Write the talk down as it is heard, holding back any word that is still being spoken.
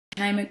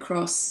came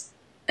across,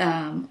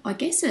 I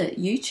guess, a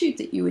YouTube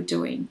that you were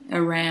doing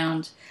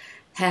around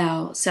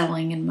how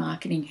selling and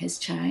marketing has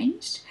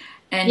changed,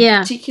 and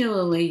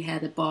particularly how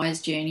the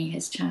buyer's journey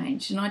has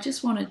changed. And I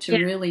just wanted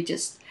to really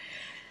just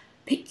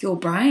pick your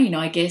brain,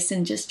 I guess,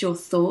 and just your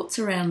thoughts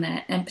around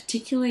that, and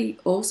particularly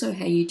also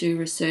how you do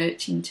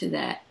research into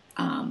that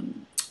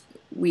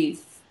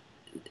with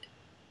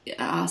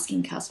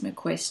asking customer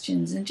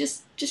questions, and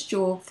just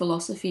your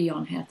philosophy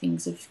on how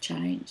things have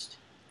changed.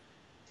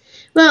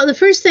 Well, the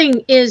first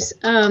thing is,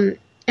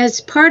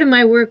 as part of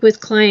my work with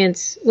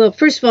clients, well,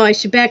 first of all, I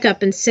should back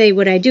up and say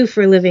what I do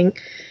for a living.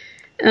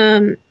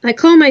 I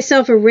call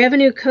myself a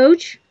revenue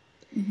coach.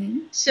 Mm-hmm.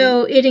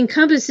 So it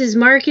encompasses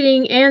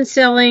marketing and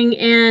selling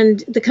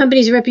and the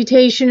company's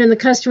reputation and the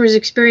customer's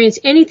experience,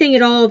 anything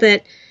at all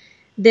that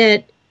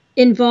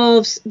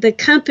involves the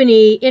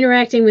company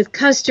interacting with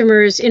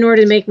customers in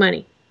order to make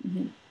money.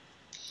 Mm-hmm.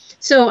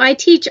 So I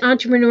teach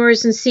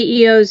entrepreneurs and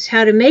CEOs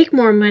how to make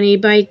more money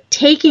by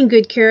taking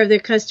good care of their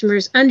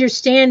customers,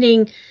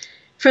 understanding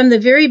from the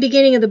very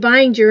beginning of the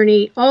buying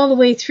journey all the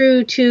way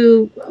through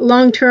to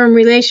long-term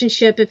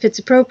relationship, if it's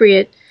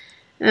appropriate,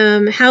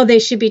 how they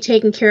should be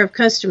taking care of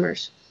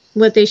customers,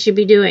 what they should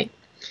be doing,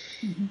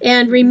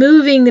 and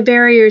removing the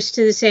barriers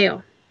to the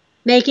sale,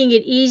 making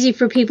it easy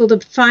for people to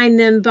find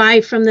them,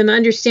 buy from them,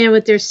 understand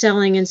what they're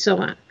selling, and so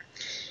on.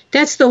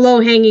 That's the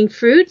low-hanging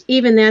fruit.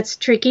 Even that's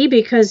tricky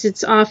because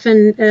it's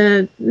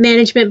often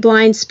management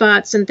blind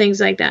spots and things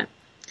like that.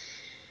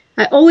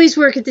 I always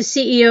work at the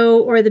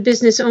CEO or the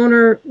business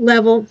owner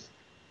level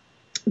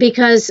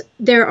because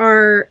there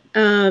are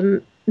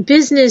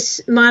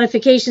business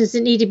modifications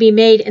that need to be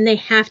made, and they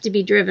have to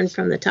be driven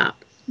from the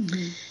top.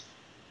 Mm-hmm.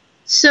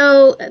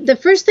 So the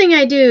first thing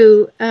I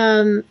do,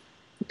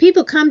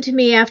 people come to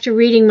me after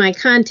reading my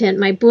content,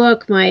 my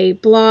book, my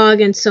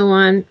blog, and so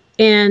on.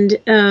 And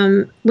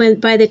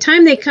by the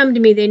time they come to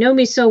me, they know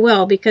me so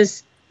well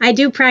because I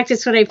do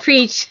practice what I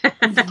preach.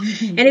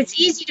 And it's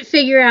easy to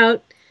figure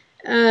out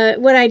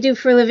what I do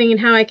for a living and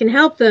how I can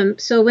help them.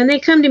 So when they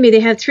come to me, they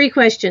have 3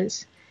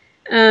 questions.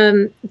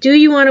 Do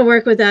you want to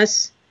work with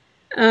us?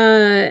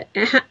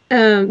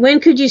 When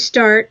could you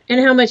start?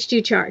 And how much do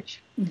you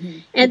charge? Mm-hmm.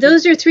 And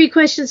those are 3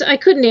 questions I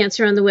couldn't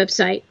answer on the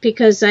website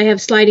because I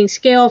have sliding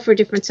scale for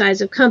different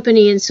size of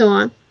company and so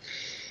on.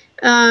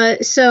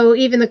 So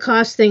even the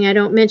cost thing I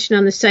don't mention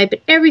on the site,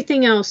 but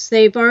everything else,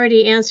 they've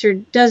already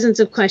answered dozens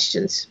of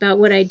questions about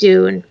what I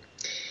do.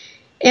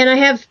 And I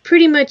have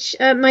pretty much,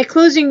 my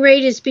closing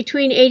rate is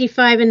between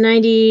 85 and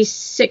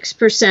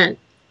 96%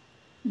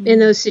 in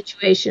those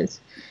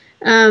situations.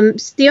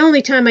 The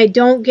only time I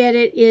don't get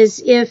it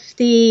is if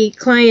the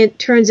client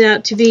turns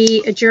out to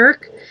be a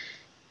jerk.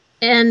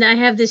 And I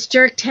have this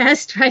jerk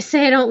test where I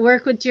say I don't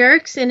work with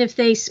jerks. And if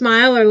they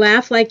smile or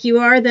laugh like you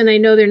are, then I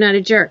know they're not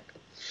a jerk.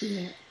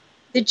 Yeah.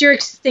 The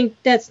jerks think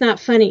that's not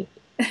funny.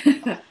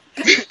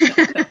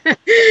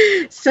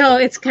 So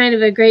it's kind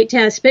of a great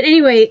test. But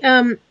anyway,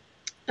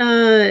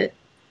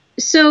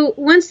 so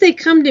once they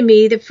come to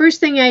me, the first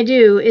thing I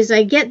do is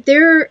I get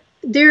their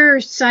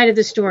side of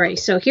the story.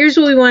 So here's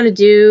what we want to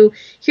do.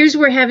 Here's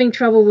what we're having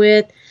trouble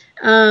with.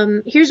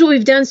 Here's what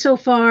we've done so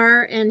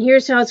far. And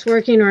here's how it's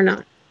working or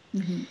not.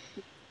 Mm-hmm.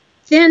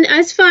 Then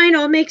that's fine.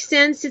 All makes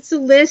sense. It's a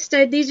list.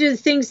 These are the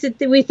things that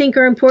we think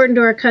are important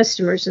to our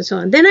customers and so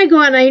on. Then I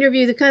go out and I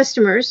interview the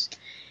customers,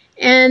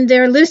 and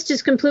their list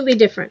is completely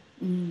different.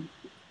 Mm.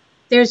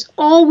 There's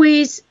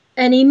always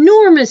an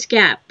enormous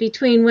gap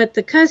between what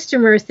the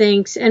customer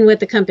thinks and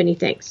what the company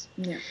thinks.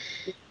 Yeah.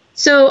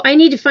 So I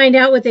need to find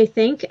out what they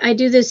think. I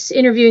do this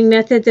interviewing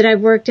method that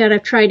I've worked out.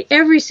 I've tried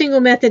every single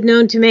method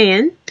known to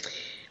man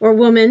or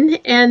woman,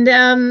 and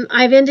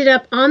I've ended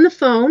up on the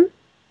phone.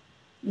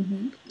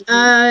 Mm-hmm.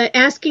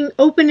 Asking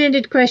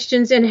open-ended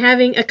questions and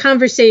having a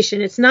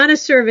conversation. It's not a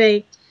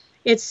survey.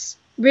 It's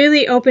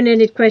really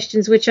open-ended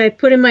questions, which I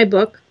put in my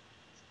book.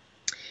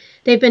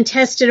 They've been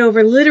tested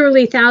over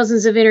literally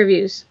thousands of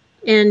interviews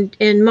and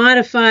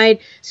modified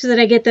so that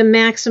I get the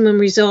maximum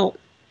result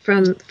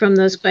from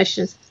those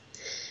questions.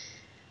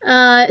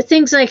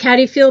 Things like, how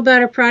do you feel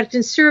about our product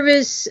and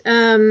service?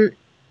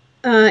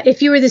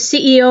 If you were the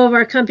CEO of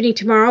our company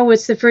tomorrow,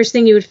 what's the first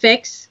thing you would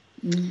fix?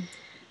 Mm-hmm.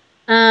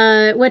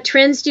 What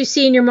trends do you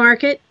see in your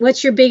market?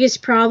 What's your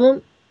biggest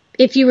problem?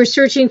 If you were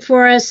searching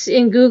for us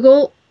in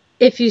Google,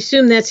 if you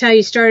assume that's how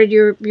you started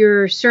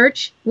your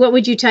search, what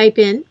would you type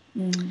in?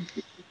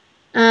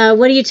 Mm.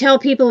 What do you tell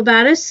people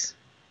about us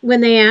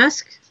when they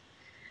ask?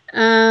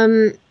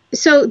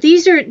 So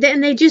these are,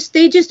 and they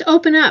just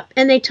open up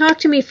and they talk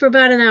to me for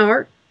about an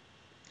hour.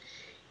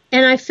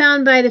 And I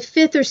found by the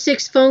 5th or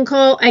 6th phone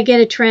call, I get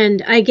a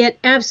trend. I get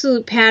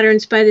absolute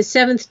patterns. By the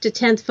 7th to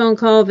 10th phone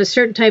call of a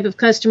certain type of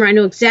customer, I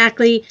know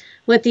exactly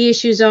what the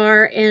issues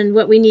are and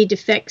what we need to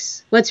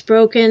fix, what's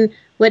broken,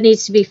 what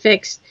needs to be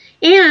fixed.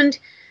 And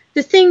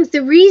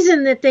the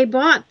reason that they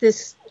bought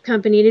this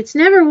company, and it's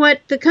never what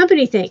the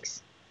company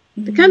thinks.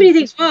 Mm-hmm. The company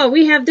thinks, oh,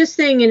 we have this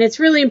thing and it's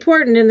really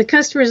important. And the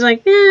customer's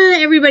like,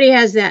 everybody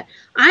has that.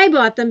 I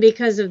bought them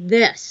because of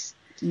this.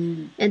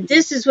 Mm-hmm. And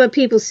this is what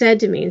people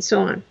said to me and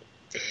so on.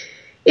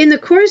 In the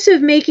course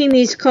of making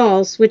these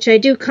calls, which I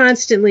do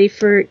constantly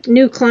for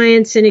new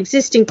clients and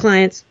existing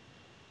clients,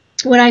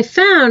 what I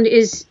found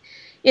is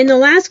in the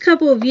last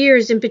couple of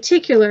years in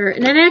particular,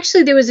 and then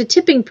actually there was a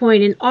tipping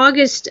point in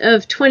August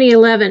of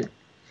 2011.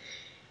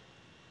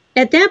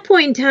 At that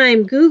point in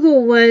time,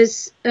 Google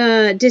was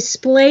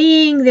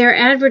displaying their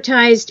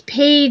advertised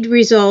paid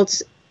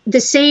results the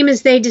same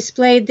as they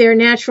displayed their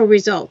natural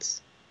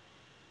results.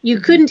 You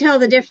couldn't tell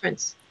the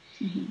difference.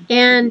 Mm-hmm.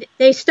 And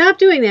they stopped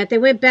doing that. They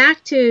went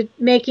back to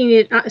making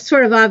it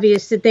sort of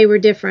obvious that they were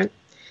different.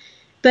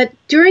 But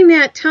during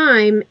that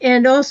time,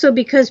 and also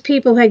because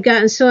people had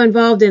gotten so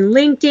involved in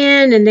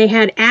LinkedIn and they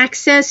had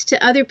access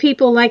to other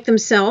people like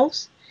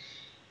themselves,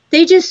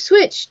 they just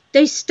switched.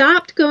 They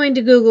stopped going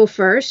to Google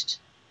first,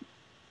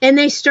 and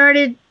they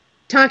started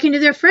talking to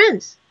their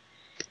friends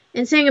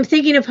and saying, I'm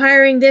thinking of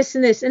hiring this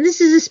and this. And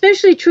this is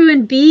especially true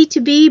in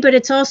B2B, but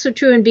it's also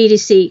true in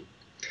B2C.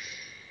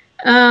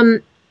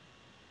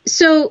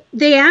 So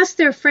they asked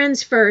their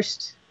friends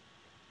first,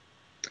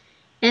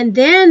 and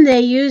then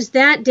they use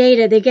that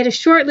data. They get a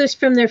short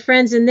list from their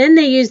friends, and then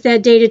they use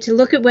that data to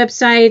look at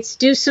websites,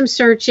 do some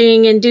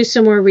searching, and do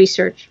some more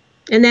research.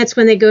 And that's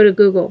when they go to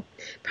Google.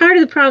 Part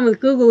of the problem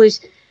with Google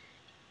is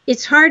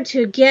it's hard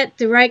to get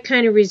the right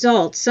kind of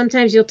results.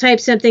 Sometimes you'll type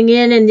something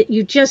in, and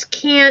you just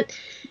can't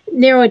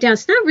narrow it down.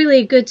 It's not really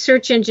a good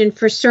search engine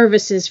for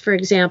services, for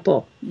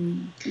example,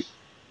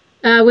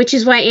 which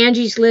is why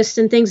Angie's List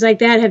and things like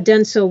that have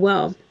done so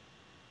well.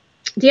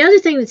 The other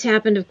thing that's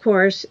happened, of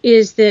course,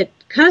 is that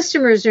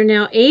customers are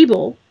now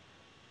able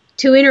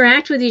to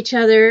interact with each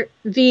other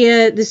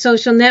via the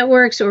social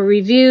networks or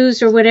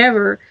reviews or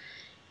whatever,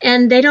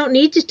 and they don't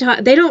need to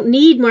talk. They don't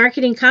need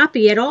marketing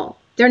copy at all.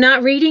 They're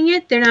not reading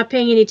it. They're not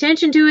paying any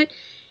attention to it.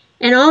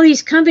 And all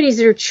these companies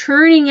that are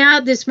churning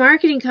out this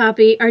marketing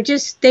copy are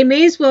just, they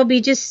may as well be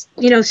just,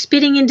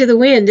 spitting into the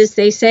wind, as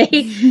they say.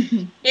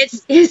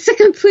 It's a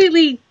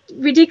completely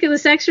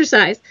ridiculous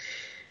exercise.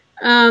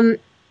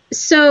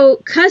 So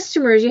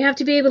customers, you have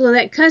to be able to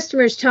let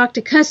customers talk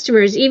to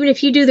customers. Even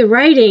if you do the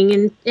writing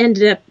and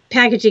end up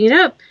packaging it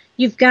up,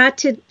 you've got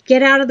to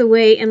get out of the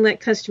way and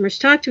let customers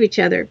talk to each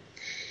other.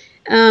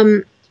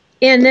 And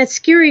that's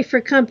scary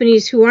for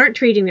companies who aren't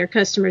treating their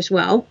customers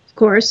well, of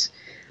course,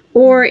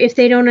 or if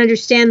they don't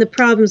understand the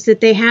problems that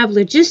they have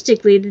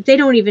logistically that they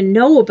don't even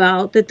know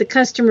about, that the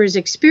customer is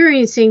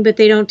experiencing, but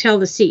they don't tell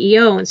the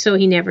CEO, and so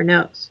he never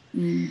knows.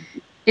 And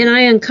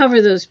I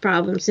uncover those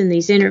problems in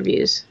these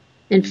interviews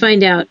and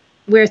find out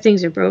where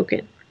things are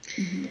broken.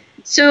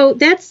 So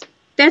that's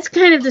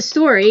kind of the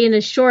story in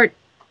a short,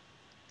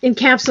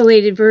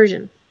 encapsulated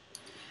version.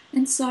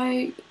 And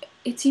so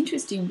it's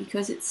interesting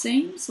because it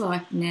seems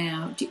like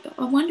now,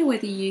 I wonder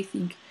whether you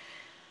think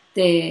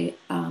they're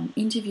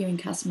interviewing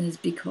customers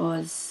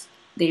because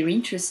they're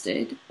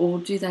interested, or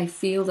do they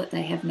feel that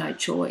they have no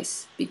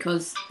choice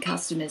because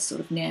customers sort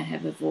of now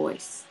have a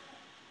voice?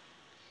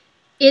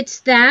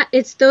 It's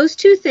those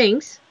two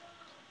things.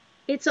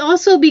 It's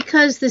also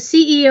because the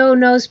CEO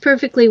knows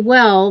perfectly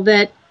well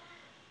that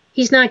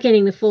he's not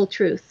getting the full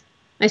truth.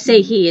 I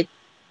say he, it's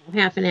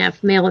half and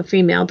half, male and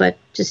female, but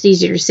just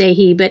easier to say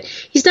he. But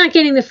he's not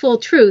getting the full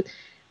truth.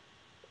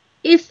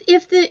 If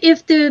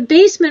the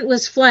basement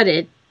was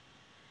flooded,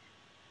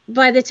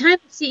 by the time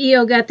the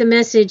CEO got the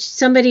message,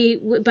 somebody,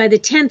 by the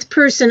 10th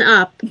person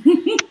up,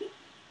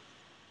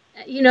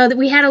 that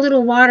we had a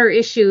little water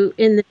issue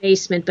in the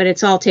basement, but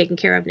it's all taken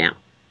care of now.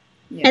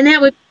 Yeah. And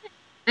that would,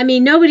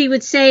 nobody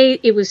would say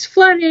it was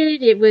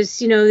flooded. It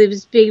was, it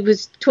was big, it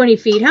was 20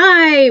 feet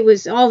high. It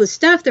was all the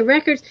stuff, the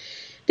records.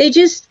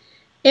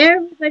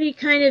 Everybody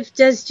kind of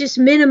just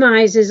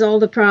minimizes all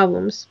the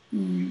problems.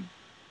 The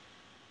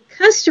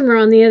customer,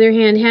 on the other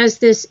hand, has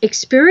this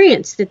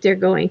experience that they're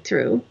going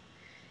through.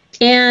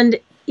 And,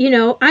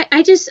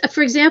 I just,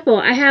 for example,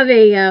 I have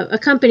a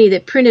company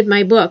that printed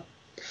my book.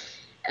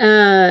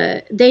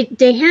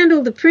 They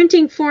handle the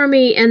printing for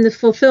me and the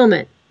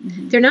fulfillment.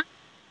 They're not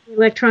on the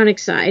electronic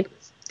side.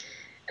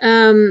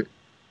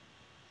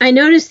 I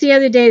noticed the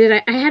other day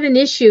that I had an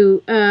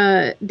issue.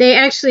 They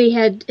actually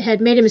had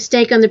made a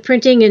mistake on the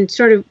printing and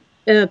sort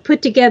of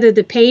put together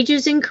the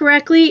pages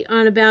incorrectly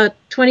on about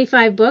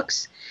 25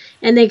 books.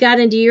 And they got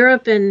into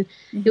Europe, and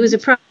it was a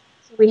problem.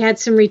 So we had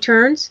some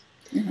returns.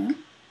 At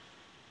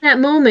that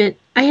moment,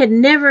 I had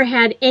never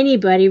had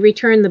anybody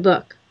return the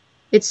book.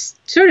 It's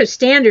sort of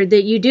standard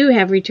that you do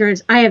have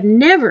returns. I have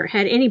never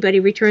had anybody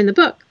return the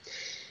book.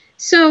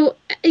 So,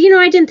 I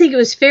didn't think it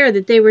was fair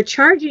that they were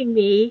charging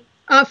me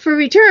for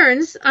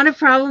returns on a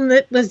problem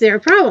that was their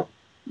problem.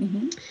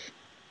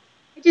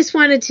 I just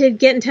wanted to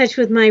get in touch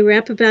with my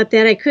rep about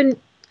that. I couldn't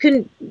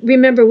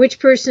remember which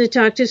person to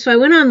talk to, so I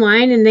went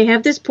online, and they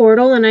have this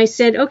portal, and I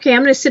said, okay,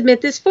 I'm going to submit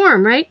this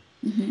form, right?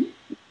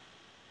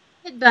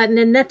 Hit button,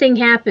 and nothing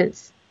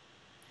happens.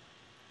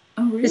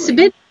 Oh, really? The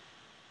submit,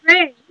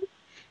 right?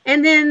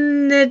 And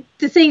then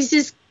the thing's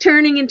just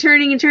turning and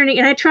turning and turning.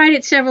 And I tried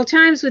it several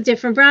times with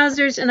different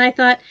browsers, and I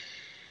thought,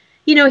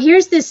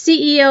 here's this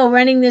CEO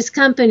running this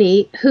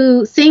company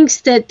who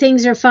thinks that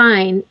things are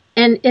fine,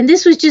 And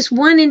this was just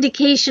one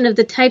indication of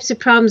the types of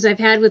problems I've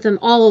had with them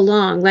all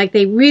along. Like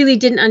they really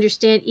didn't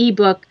understand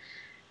ebook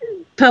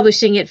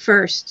publishing at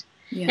first.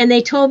 Yeah. And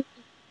they told me,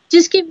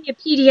 just give me a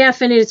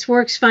PDF and it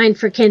works fine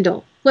for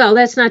Kindle. Well,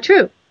 that's not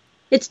true.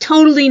 It's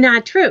totally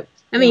not true.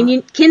 I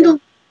mean, Kindle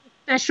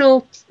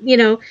special,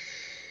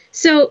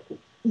 So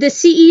the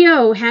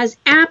CEO has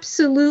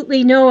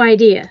absolutely no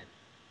idea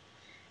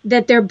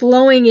that they're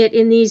blowing it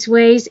in these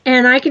ways.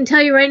 And I can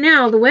tell you right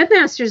now, the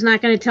webmaster is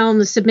not going to tell them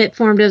the submit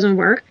form doesn't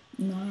work.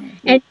 No.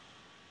 And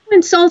how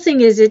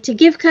insulting is it to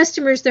give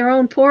customers their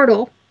own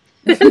portal?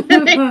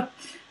 And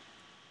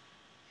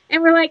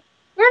we're like,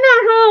 we're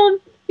not home.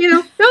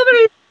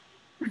 Nobody.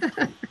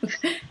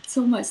 It's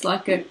almost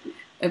like a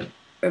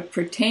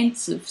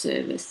pretense of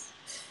service.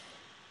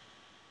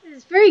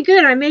 It's very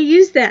good. I may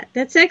use that.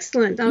 That's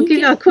excellent. I'll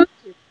quote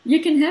you.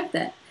 You can have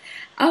that.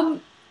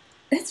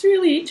 That's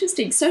really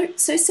interesting. So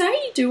say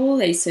you do all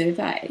these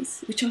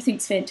surveys, which I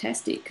think is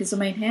fantastic, because,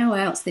 how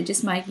else? They're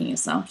just making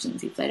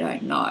assumptions if they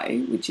don't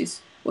know, which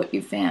is what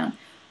you found.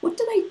 What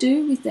do they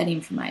do with that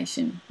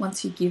information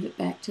once you give it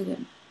back to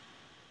them?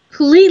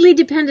 Completely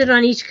dependent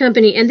on each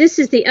company. And this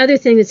is the other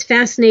thing that's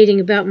fascinating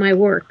about my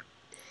work.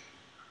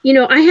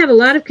 I have a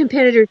lot of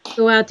competitors who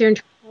go out there and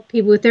try to help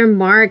people with their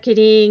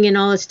marketing and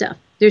all this stuff.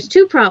 There's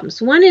two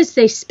problems. One is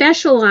they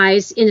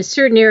specialize in a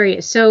certain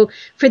area. So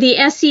for the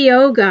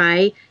SEO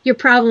guy, your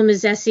problem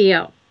is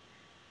SEO.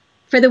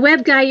 For the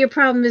web guy, your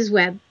problem is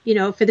web.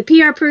 For the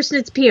PR person,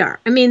 it's PR.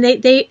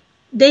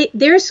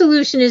 Their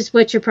solution is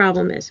what your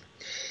problem is.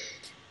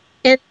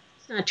 And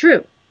it's not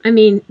true.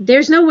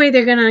 There's no way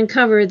they're going to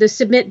uncover the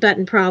submit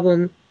button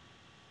problem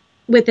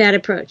with that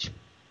approach.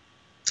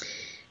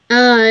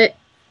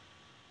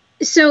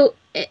 So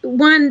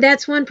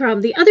that's one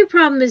problem. The other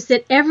problem is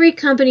that every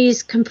company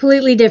is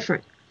completely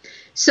different.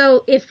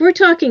 So if we're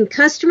talking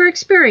customer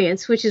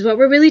experience, which is what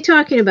we're really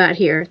talking about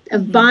here,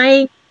 of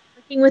buying,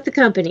 working with the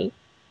company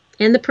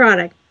and the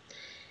product,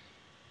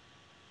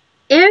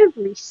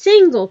 every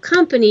single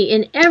company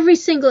in every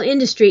single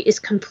industry is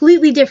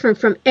completely different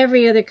from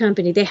every other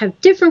company. They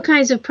have different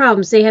kinds of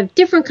problems. They have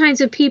different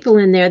kinds of people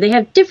in there. They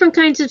have different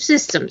kinds of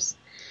systems.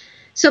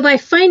 So by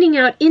finding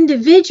out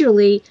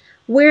individually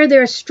where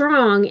they're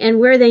strong and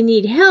where they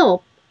need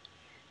help,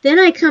 then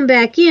I come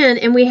back in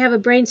and we have a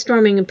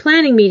brainstorming and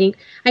planning meeting.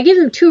 I give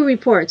them 2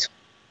 reports,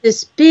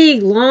 this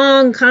big,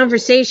 long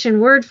conversation,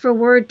 word for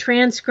word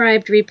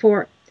transcribed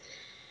report.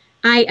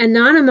 I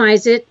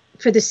anonymize it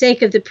for the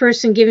sake of the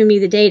person giving me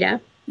the data.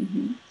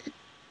 Mm-hmm.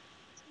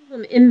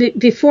 And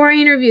before I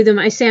interview them,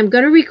 I say, I'm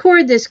going to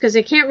record this because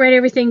I can't write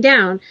everything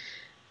down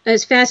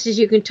as fast as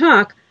you can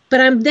talk, but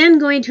I'm then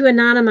going to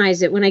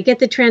anonymize it. When I get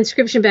the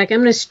transcription back, I'm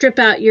going to strip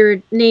out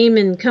your name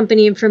and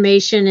company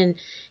information, and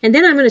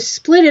then I'm going to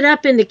split it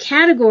up into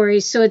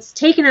categories so it's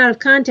taken out of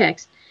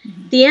context.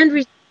 Mm-hmm. The end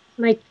result,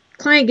 my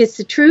client gets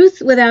the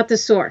truth without the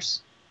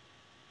source.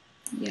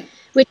 Yeah.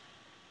 Which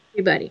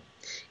everybody.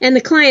 And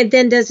the client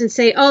then doesn't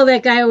say, oh,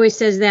 that guy always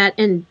says that,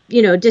 and,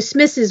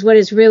 dismisses what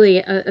is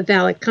really a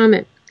valid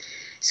comment.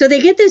 So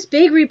they get this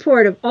big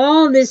report of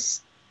all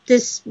this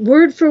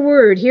word for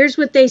word. Here's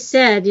what they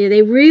said.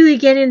 They really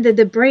get into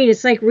the brain.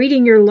 It's like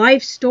reading your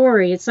life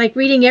story. It's like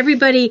reading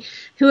everybody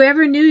who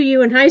ever knew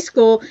you in high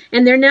school,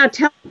 and they're now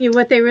telling you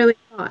what they really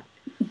thought.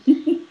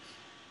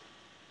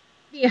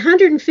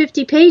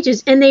 150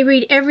 pages, and they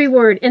read every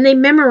word, and they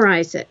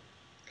memorize it.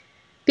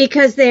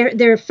 Because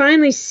they're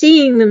finally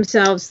seeing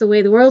themselves the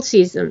way the world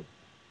sees them.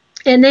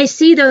 And they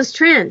see those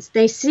trends.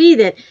 They see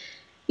that,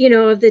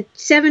 of the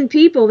 7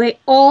 people, they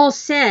all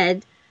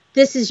said,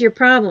 this is your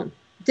problem.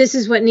 This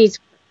is what needs.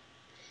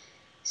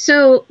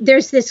 So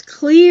there's this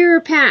clear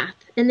path.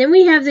 And then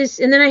we have this,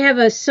 and then I have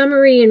a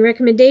summary and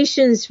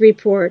recommendations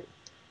report.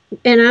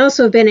 And I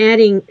also have been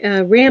adding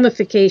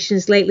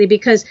ramifications lately,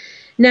 because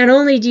not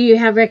only do you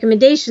have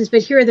recommendations,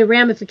 but here are the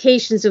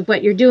ramifications of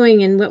what you're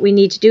doing and what we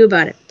need to do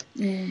about it.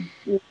 Mm.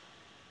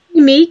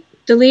 We meet,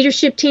 the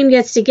leadership team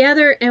gets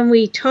together, and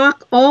we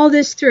talk all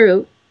this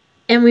through,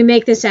 and we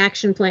make this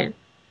action plan.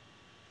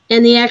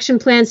 And the action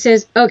plan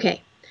says,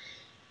 okay,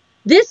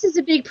 this is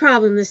a big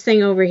problem, this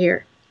thing over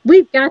here.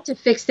 We've got to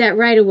fix that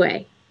right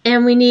away.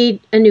 And we need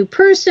a new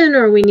person,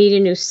 or we need a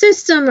new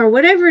system, or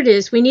whatever it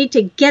is. We need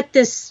to get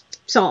this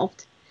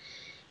solved.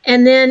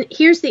 And then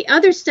here's the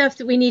other stuff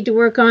that we need to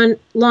work on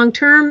long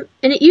term.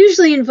 And it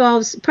usually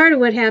involves, part of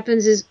what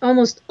happens is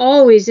almost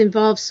always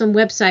involves some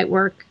website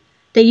work.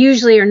 They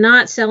usually are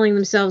not selling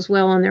themselves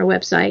well on their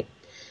website.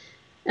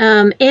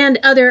 And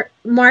other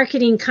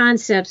marketing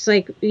concepts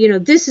like,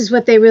 this is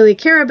what they really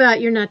care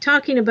about. You're not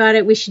talking about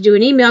it. We should do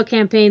an email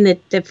campaign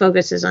that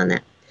focuses on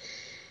that.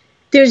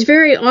 There's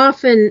very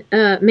often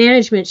a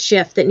management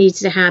shift that needs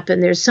to happen.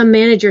 There's some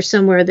manager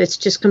somewhere that's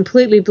just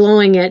completely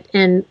blowing it,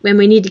 and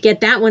we need to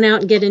get that one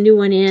out and get a new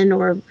one in,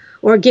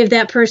 or give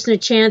that person a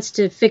chance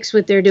to fix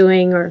what they're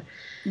doing. Or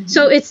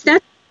so that's I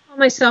call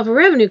myself a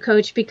revenue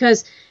coach,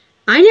 because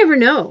I never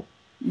know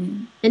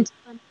until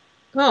I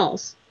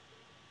calls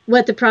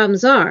what the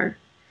problems are.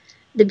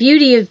 The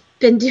beauty of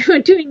been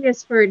doing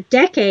this for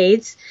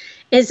decades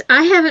is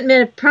I haven't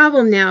met a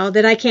problem now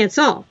that I can't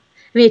solve.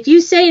 I mean, if you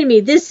say to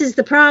me, this is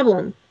the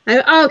problem,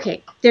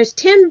 okay, there's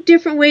 10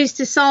 different ways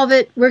to solve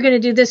it. We're going to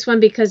do this one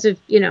because of,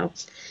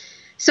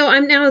 So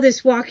I'm now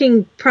this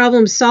walking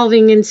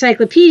problem-solving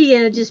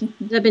encyclopedia.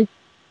 I've been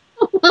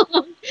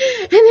and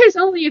there's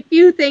only a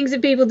few things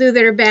that people do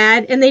that are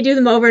bad, and they do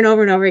them over and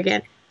over and over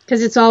again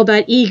because it's all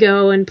about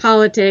ego and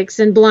politics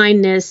and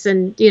blindness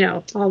and,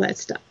 all that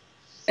stuff.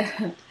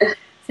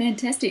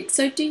 Fantastic.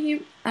 So do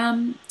you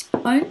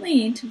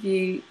only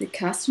interview the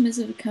customers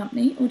of a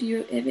company, or do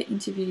you ever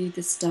interview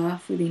the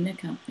staff within a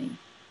company?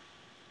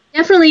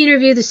 Definitely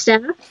interview the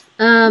staff,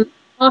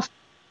 often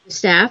the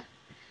staff,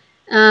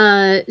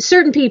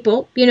 certain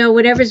people,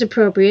 whatever's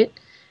appropriate.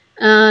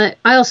 I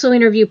also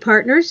interview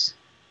partners,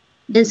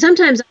 and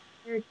sometimes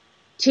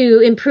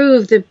to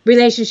improve the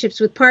relationships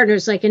with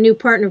partners, like a new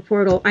partner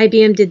portal.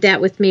 IBM did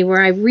that with me,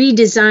 where I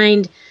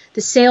redesigned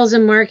the sales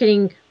and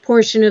marketing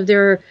portion of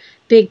their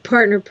big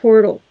partner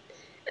portal.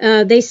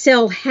 They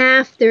sell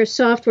half their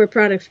software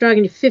products. We're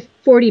talking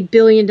 $40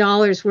 billion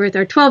worth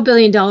or $12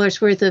 billion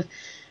worth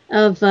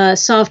of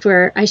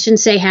software. I shouldn't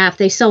say half.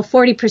 They sell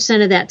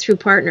 40% of that through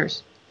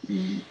partners.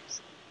 Mm.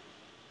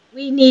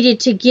 We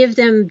needed to give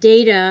them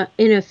data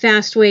in a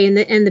fast way,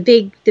 and the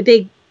big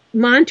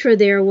mantra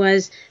there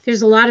was,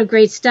 there's a lot of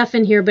great stuff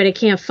in here, but I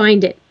can't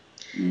find it.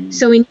 Mm.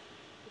 So we need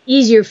it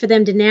easier for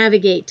them to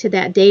navigate to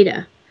that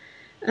data.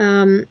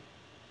 So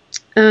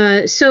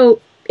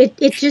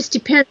it just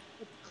depends on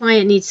what the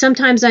client needs.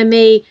 Sometimes I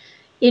may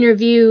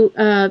interview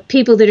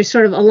people that are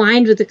sort of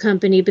aligned with the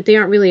company, but they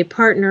aren't really a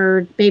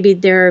partner. Maybe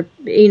they're,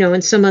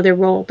 in some other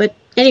role. But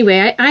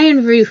anyway, I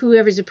interview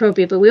whoever's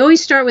appropriate. But we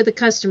always start with the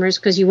customers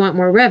because you want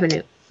more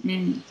revenue.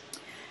 Mm.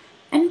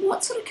 And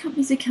what sort of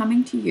companies are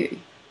coming to you?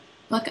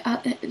 Like,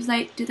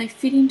 do they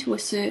fit into a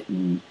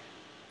certain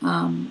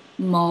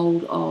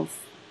mold of,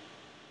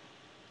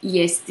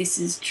 yes, this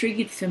is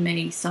triggered for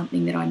me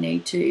something that I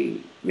need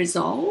to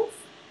resolve?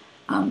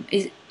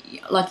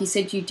 Like you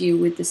said, you deal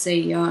with the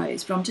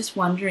CEOs, but I'm just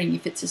wondering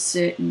if it's a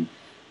certain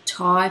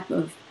type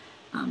of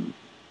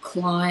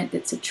client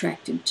that's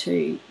attracted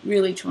to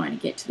really trying to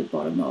get to the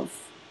bottom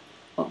of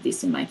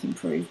this and make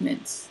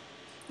improvements,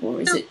 or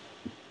is it?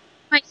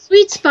 My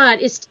sweet spot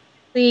is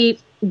the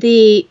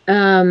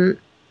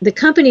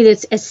company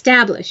that's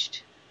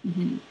established.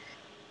 Mm-hmm.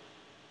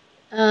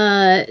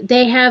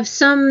 They have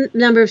some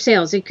number of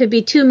sales. It could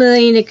be 2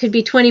 million, it could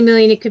be 20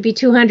 million, it could be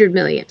 200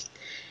 million.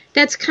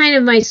 That's kind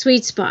of my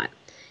sweet spot.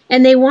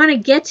 And they want to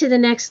get to the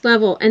next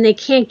level, and they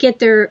can't get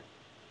there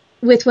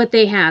with what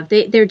they have.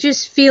 They're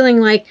just feeling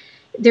like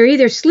they're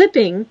either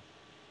slipping,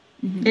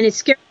 mm-hmm. and it's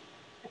scary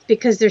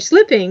because they're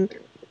slipping,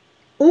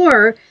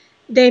 or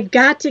they've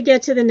got to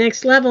get to the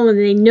next level, and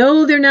they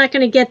know they're not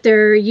going to get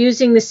there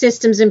using the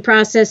systems and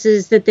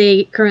processes that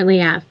they currently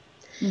have.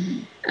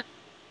 Mm-hmm.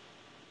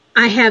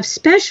 I have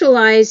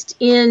specialized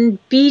in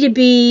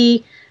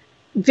B2B,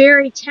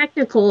 very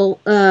technical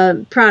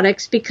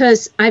products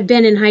because I've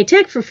been in high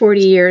tech for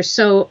 40 years.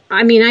 So,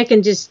 I mean, I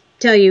can just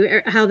tell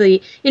you how the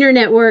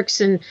internet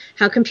works and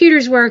how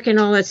computers work and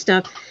all that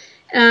stuff.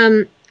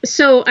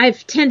 So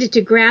I've tended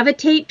to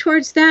gravitate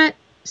towards that.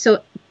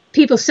 So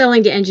people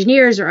selling to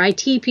engineers or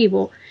IT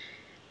people.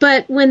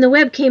 But when the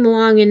web came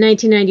along in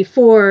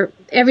 1994,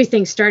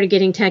 everything started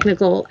getting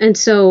technical. And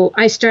so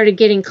I started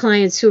getting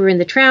clients who were in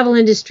the travel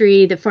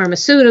industry, the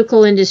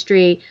pharmaceutical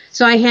industry.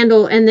 So I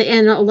handle, and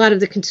a lot of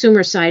the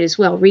consumer side as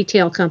well,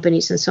 retail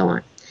companies and so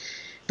on.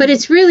 But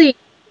it's really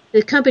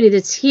the company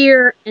that's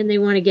here and they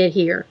want to get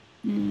here.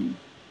 Mm.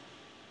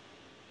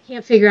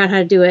 Can't figure out how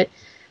to do it.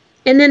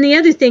 And then the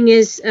other thing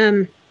is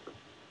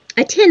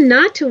I tend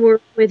not to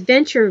work with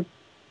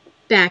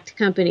venture-backed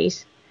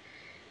companies.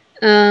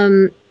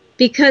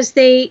 Because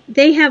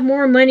they have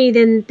more money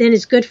than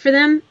is good for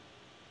them,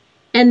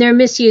 and they're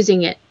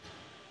misusing it.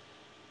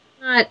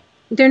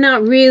 They're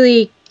not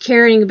really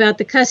caring about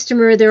the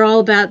customer. They're all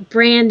about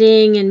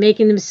branding and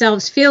making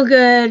themselves feel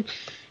good,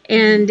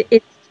 and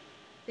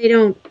they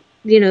don't.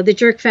 The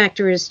jerk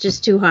factor is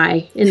just too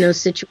high in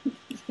those situations.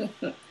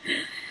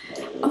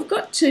 I've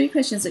got two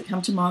questions that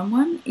come to mind.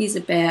 One is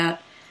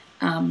about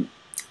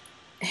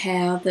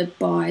how the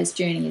buyer's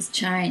journey has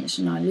changed,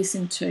 and I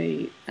listened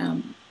to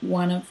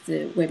one of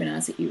the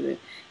webinars that you were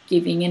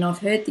giving, and I've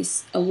heard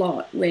this a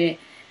lot where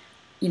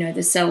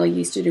the seller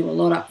used to do a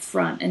lot up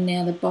front, and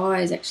now the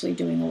buyer is actually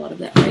doing a lot of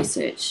that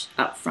research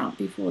up front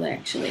before they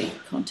actually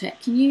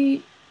contact. Can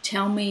you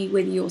tell me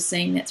whether you're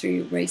seeing that through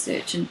your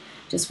research and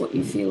just what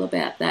you feel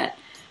about that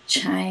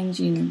change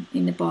in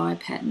the buyer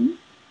pattern?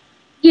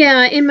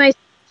 Yeah, in my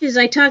speeches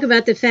I talk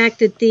about the fact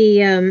that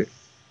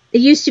it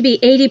used to be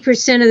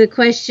 80% of the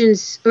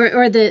questions, or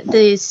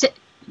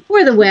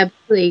for the web,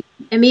 really,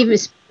 and even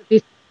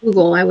before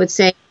Google, I would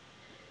say,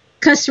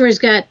 customers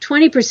got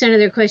 20% of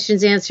their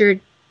questions answered,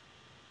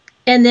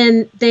 and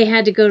then they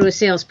had to go to a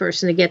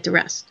salesperson to get the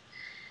rest.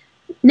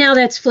 Now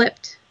that's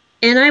flipped,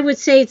 and I would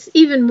say it's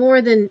even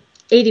more than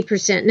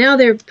 80%. Now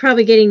they're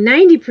probably getting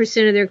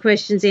 90% of their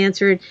questions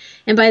answered,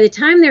 and by the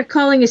time they're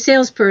calling a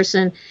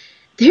salesperson,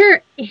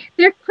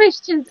 their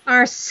questions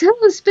are so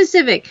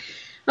specific.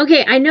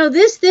 Okay, I know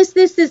this,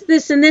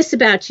 and this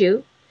about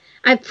you.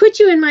 I've put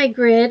you in my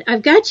grid.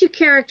 I've got you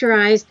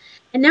characterized.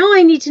 And now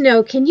I need to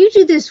know, can you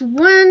do this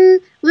one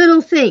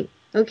little thing?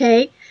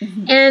 Okay.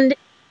 Mm-hmm.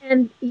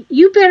 And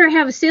you better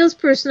have a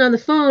salesperson on the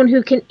phone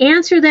who can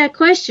answer that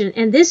question.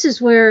 And this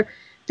is where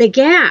the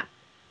gap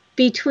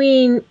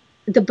between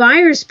the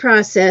buyer's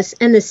process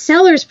and the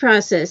seller's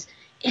process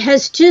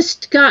has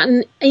just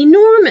gotten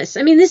enormous.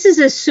 I mean, this is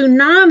a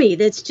tsunami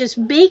that's just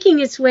making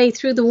its way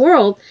through the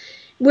world,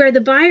 where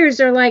the buyers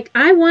are like,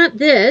 I want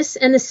this.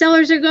 And the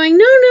sellers are going,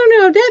 no,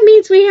 that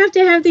means we have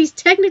to have these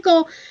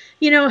technical,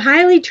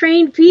 highly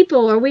trained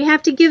people, or we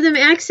have to give them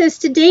access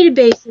to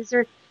databases,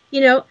 or,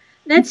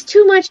 that's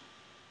too much.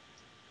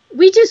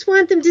 We just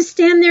want them to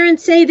stand there and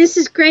say, this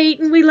is great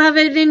and we love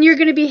it and you're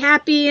going to be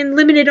happy and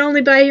limited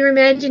only by your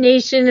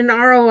imagination and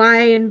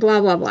ROI and blah,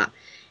 blah, blah.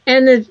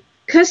 And the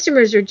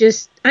customers are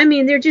just,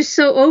 they're just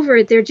so over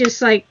it. They're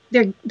just like,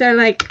 they're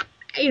like,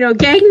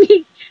 gag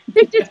me.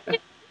 They just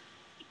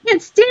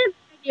can't stand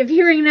the idea of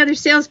hearing another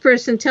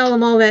salesperson tell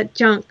them all that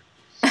junk.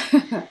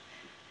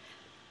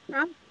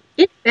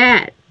 It's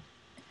bad.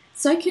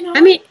 So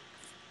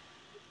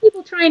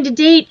people trying to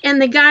date,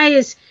 and the guy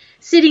is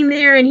sitting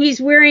there and he's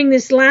wearing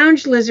this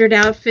lounge lizard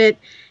outfit,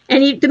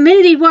 and the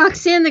minute he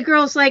walks in, the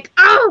girl's like,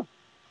 oh,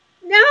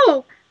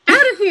 no,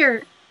 out of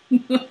here.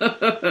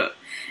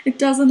 It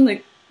doesn't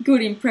look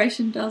good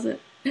impression, does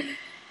it?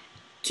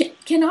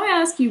 Can I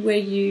ask you where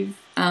you've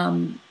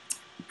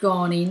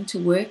gone in to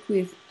work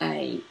with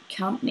a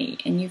company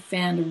and you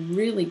found a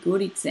really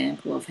good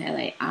example of how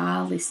they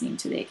are listening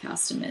to their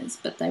customers,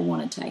 but they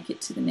want to take it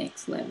to the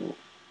next level?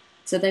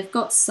 So they've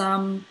got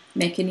some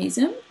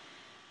mechanism.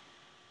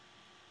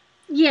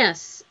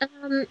 Yes.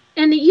 And,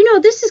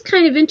 this is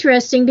kind of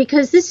interesting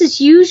because this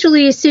is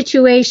usually a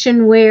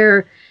situation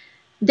where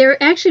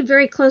they're actually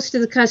very close to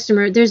the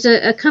customer. There's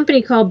a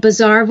company called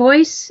Bazaar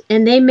Voice,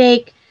 and they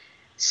make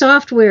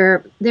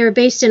software. They're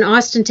based in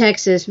Austin,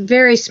 Texas.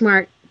 Very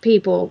smart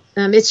people.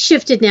 It's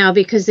shifted now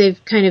because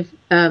they've kind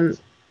of,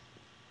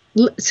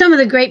 some of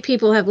the great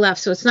people have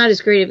left, so it's not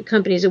as great of a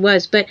company as it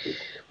was. But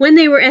when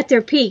they were at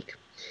their peak,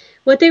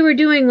 what they were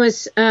doing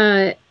was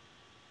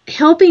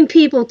helping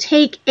people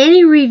take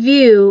any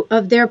review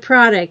of their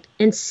product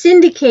and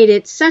syndicate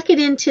it, suck it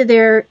into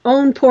their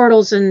own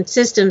portals and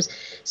systems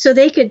so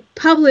they could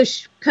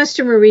publish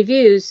customer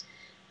reviews.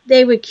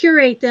 They would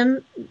curate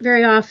them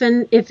very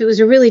often. If it was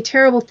a really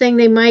terrible thing,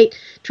 they might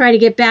try to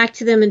get back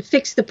to them and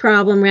fix the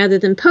problem rather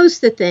than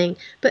post the thing.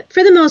 But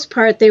for the most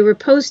part, they were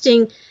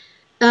posting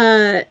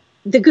the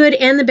good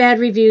and the bad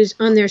reviews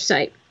on their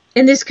site.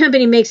 And this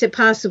company makes it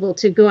possible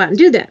to go out and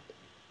do that.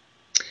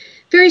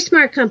 Very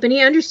smart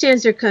company,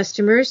 understands their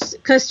customers.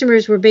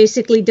 Customers were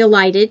basically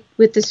delighted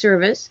with the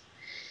service,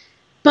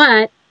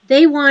 but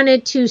they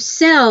wanted to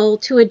sell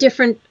to a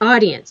different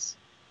audience.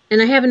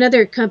 And I have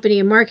another company,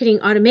 a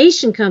marketing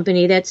automation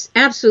company, that's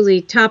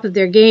absolutely top of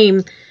their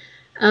game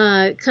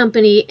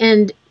company,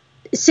 and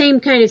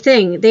same kind of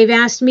thing. They've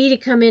asked me to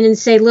come in and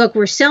say, look,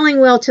 we're selling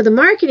well to the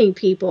marketing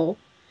people,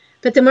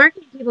 but the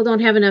marketing people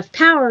don't have enough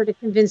power to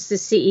convince the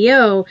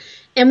CEO,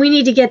 and we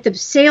need to get the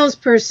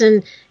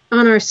salesperson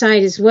on our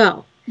side as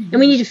well. Mm-hmm. And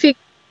we need to figure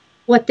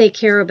out what they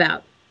care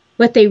about,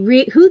 who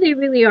they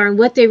really are and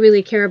what they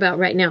really care about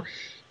right now.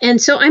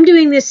 And so I'm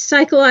doing this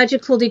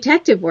psychological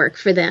detective work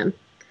for them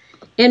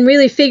and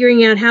really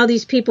figuring out how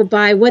these people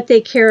buy, what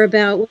they care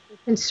about, what their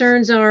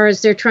concerns are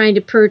as they're trying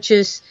to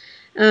purchase,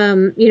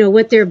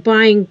 what their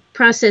buying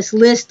process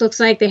list looks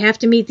like. They have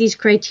to meet these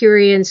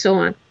criteria and so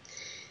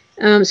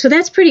on. So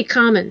that's pretty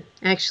common,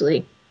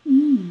 actually.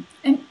 Mm.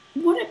 And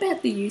what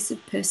about the use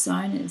of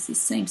personas?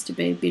 This seems to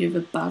be a bit of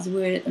a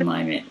buzzword at the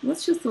moment.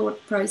 What's your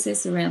thought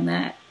process around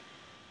that?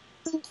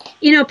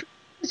 Personas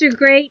are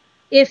great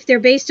if they're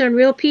based on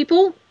real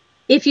people.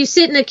 If you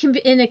sit in a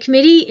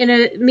committee, in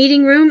a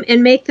meeting room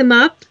and make them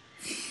up,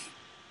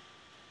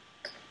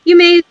 you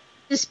may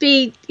just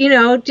be, you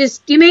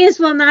may as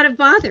well not have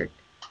bothered,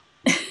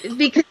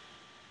 because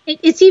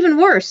it's even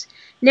worse.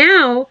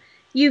 Now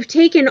you've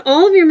taken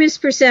all of your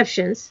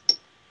misperceptions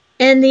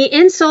and the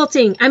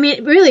insulting,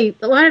 really,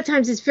 a lot of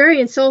times it's very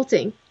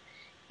insulting,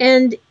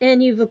 and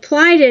you've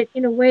applied it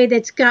in a way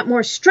that's got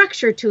more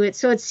structure to it,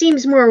 so it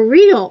seems more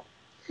real.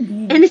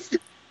 Mm-hmm. And it's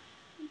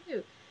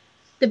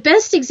the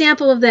best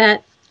example of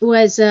that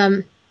was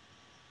a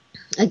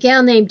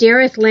gal named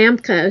Dareth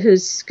Lamka,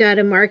 who's got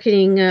a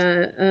marketing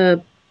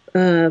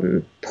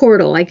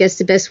portal, I guess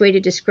the best way to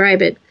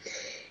describe it.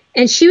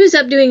 And she was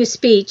up doing a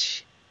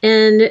speech,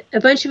 and a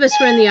bunch of us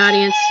were in the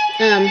audience.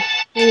 Hang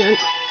on.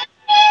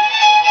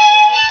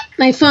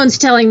 My phone's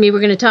telling me we're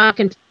going to talk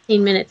in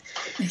 15 minutes.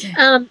 Okay.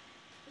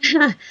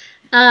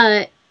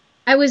 I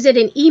was at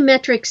an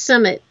E-Metric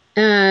Summit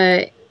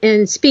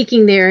and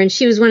speaking there, and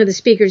she was one of the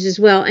speakers as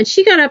well. And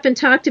she got up and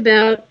talked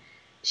about,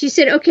 she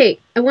said, okay,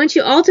 I want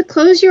you all to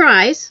close your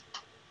eyes,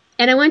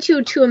 and I want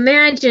you to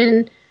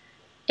imagine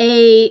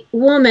a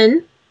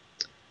woman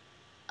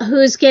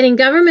who's getting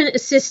government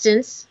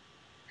assistance,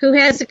 who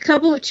has a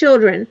couple of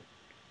children,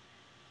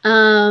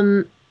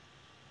 Yeah,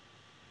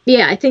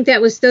 I think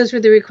those were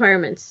the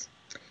requirements.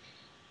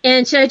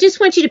 And so I just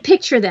want you to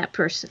picture that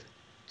person.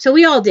 So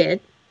we all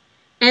did.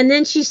 And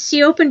then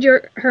she opened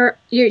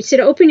you said,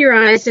 open your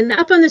eyes, and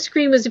up on the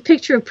screen was a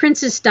picture of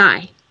Princess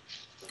Di.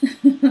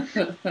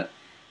 Single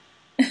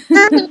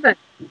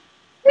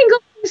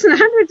person,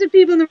 hundreds of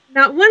people in the room,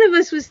 not one of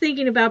us was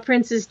thinking about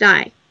Princess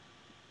Di.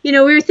 We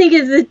were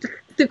thinking of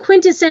the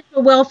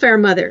quintessential welfare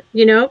mother,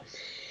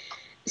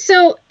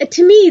 So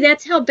to me,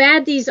 that's how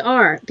bad these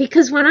are.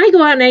 Because when I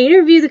go out and I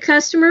interview the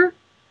customer,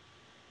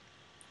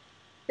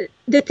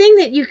 the thing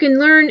that you can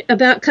learn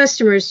about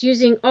customers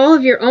using all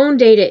of your own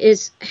data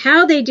is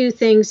how they do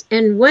things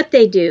and what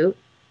they do.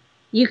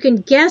 You can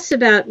guess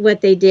about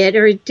what they did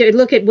or to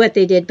look at what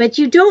they did, but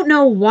you don't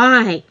know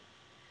why.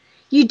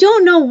 You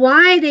don't know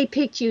why they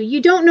picked you.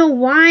 You don't know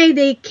why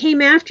they came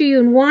after you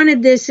and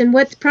wanted this and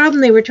what the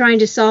problem they were trying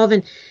to solve.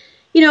 And,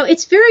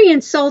 it's very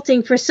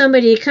insulting for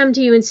somebody to come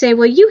to you and say,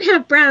 well, you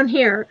have brown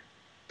hair.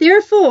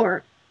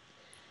 Therefore,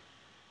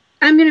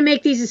 I'm going to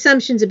make these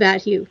assumptions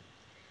about you.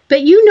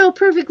 But you know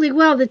perfectly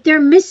well that they're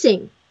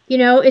missing.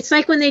 It's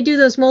like when they do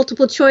those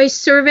multiple choice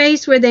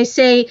surveys where they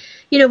say,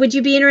 would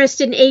you be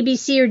interested in A, B,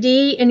 C, or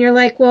D? And you're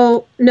like,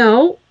 well,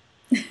 no,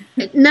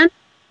 none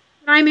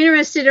I'm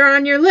interested are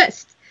on your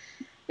list.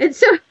 And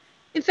so,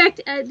 in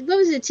fact, what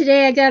was it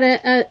today? I got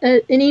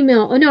an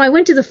email. Oh, no, I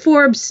went to the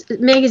Forbes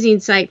magazine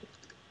site.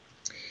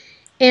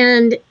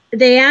 And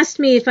they asked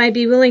me if I'd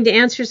be willing to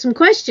answer some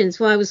questions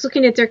while I was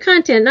looking at their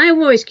content. And I'm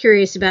always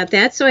curious about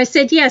that. So I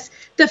said yes.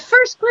 The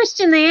first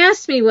question they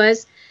asked me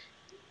was,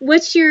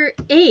 what's your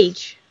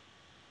age?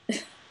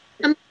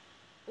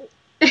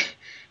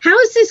 How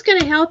is this going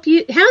to help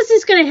you? How is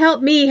this going to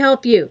help me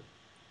help you?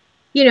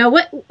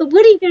 What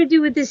are you going to do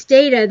with this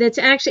data that's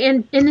actually,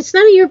 and it's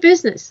none of your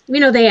business.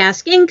 They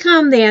ask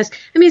income,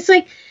 it's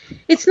like,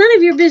 it's none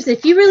of your business.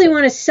 If you really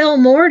want to sell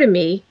more to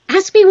me,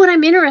 ask me what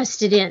I'm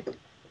interested in.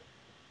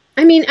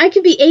 I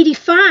could be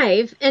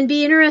 85 and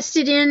be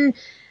interested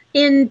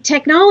in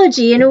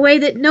technology in a way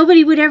that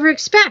nobody would ever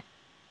expect.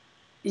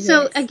 Yes.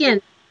 So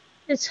again,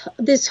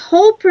 this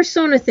whole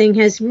persona thing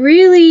has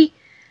really,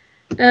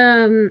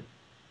 it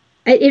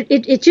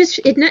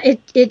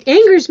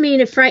angers me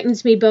and it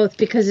frightens me both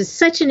because it's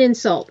such an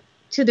insult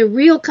to the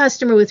real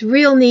customer with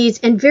real needs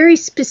and very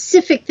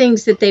specific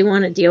things that they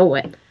want to deal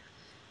with.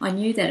 I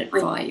knew that it'd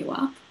fire you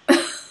up.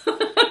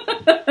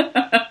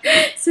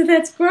 So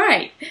that's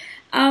great.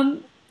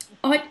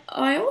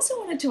 I also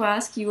wanted to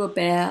ask you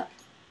about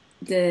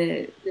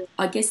the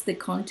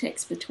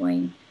context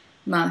between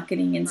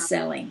marketing and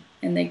selling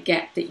and the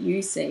gap that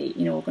you see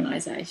in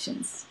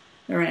organisations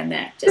around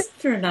that, just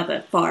for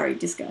another fiery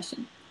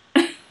discussion.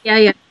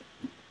 Yeah.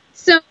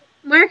 So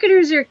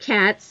marketers are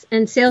cats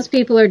and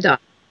salespeople are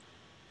dogs.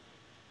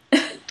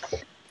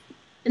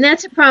 And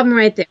that's a problem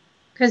right there.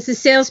 Because the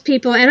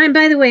salespeople, and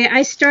by the way,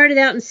 I started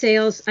out in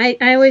sales. I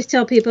always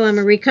tell people I'm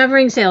a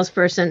recovering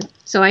salesperson,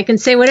 so I can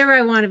say whatever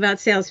I want about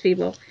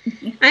salespeople.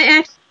 I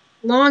actually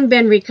long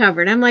been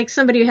recovered. I'm like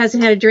somebody who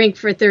hasn't had a drink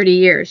for 30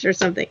 years or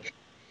something.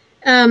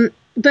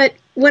 But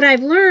what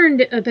I've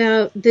learned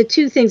about the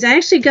two things, I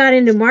actually got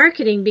into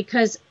marketing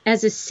because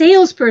as a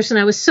salesperson,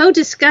 I was so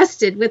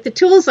disgusted with the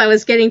tools I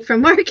was getting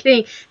from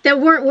marketing that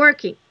weren't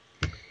working.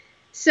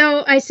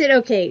 So I said,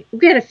 okay,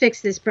 we've got to fix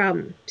this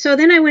problem. So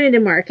then I went into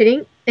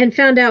marketing and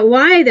found out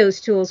why those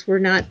tools were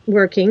not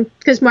working,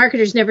 because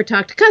marketers never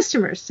talk to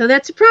customers. So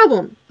that's a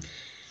problem.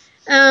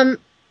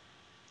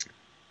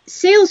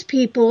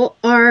 Salespeople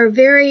are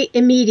very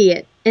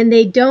immediate, and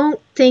they don't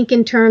think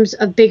in terms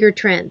of bigger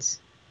trends.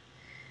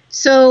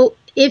 So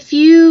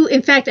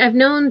in fact, I've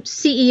known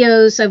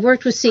CEOs, I've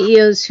worked with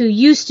CEOs who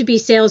used to be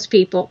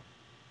salespeople.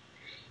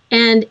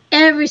 And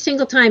every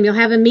single time you'll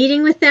have a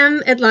meeting with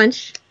them at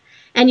lunch,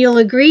 and you'll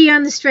agree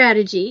on the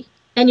strategy,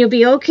 and you'll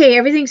be, okay,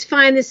 everything's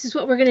fine, this is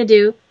what we're going to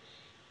do.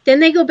 Then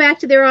they go back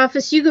to their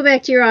office, you go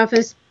back to your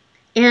office,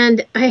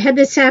 and I had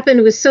this happen,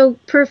 it was so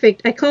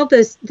perfect. I called the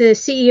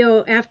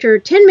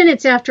CEO 10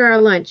 minutes after our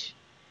lunch.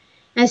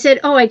 I said,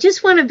 oh, I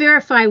just want to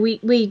verify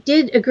we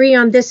did agree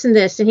on this and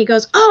this. And he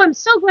goes, oh, I'm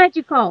so glad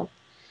you called.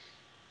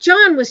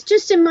 John was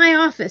just in my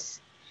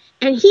office,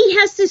 and he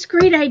has this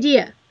great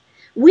idea.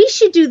 We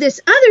should do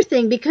this other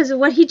thing because of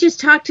what he just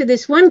talked to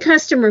this one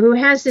customer who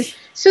has this.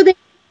 So they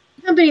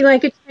company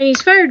like a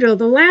Chinese fire drill.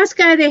 The last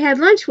guy they had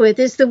lunch with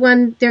is the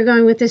one they're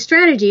going with this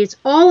strategy. It's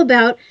all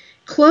about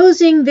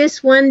closing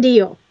this one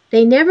deal.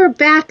 They never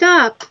back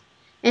up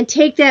and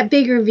take that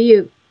bigger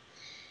view.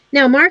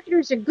 Now,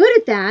 marketers are good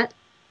at that,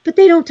 but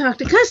they don't talk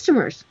to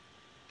customers.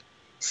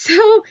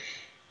 So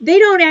they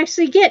don't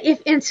actually get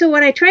and so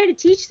what I try to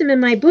teach them in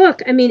my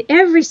book,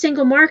 every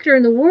single marketer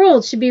in the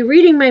world should be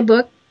reading my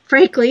book,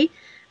 frankly.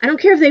 I don't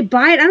care if they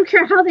buy it. I don't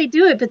care how they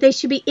do it, but they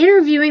should be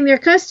interviewing their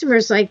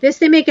customers like this.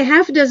 They make a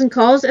half a dozen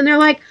calls and they're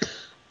like,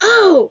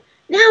 oh,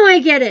 now I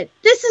get it.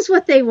 This is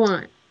what they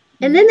want.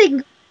 And then they can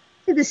go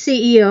to the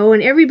CEO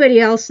and everybody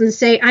else and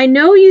say, I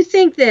know you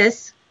think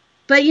this,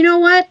 but you know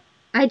what?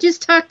 I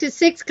just talked to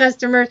 6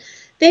 customers.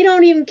 They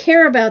don't even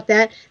care about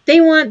that. They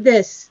want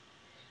this.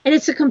 And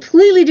it's a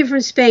completely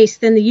different space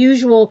than the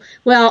usual,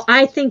 well,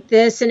 I think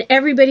this and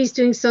everybody's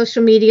doing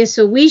social media,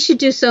 so we should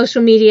do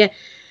social media.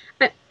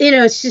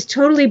 It's just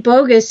totally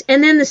bogus.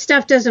 And then the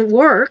stuff doesn't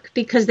work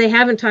because they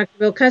haven't talked to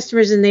real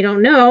customers and they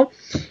don't know.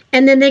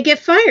 And then they get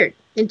fired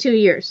in 2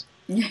 years.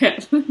 Yeah,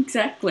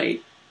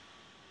 exactly.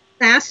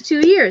 Last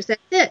 2 years,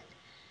 that's it.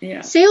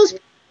 Yeah. Sales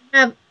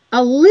have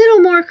a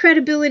little more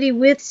credibility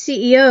with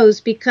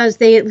CEOs because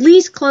they at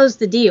least close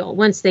the deal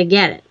once they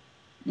get it.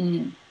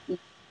 Mm.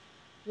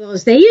 Well,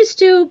 as they used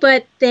to,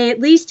 but they at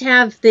least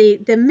have the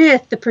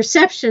myth, the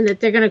perception that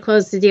they're going to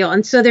close the deal.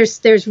 And so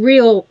there's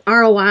real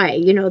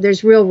ROI,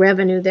 there's real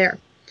revenue there.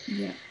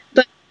 Yeah.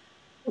 But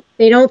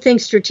they don't think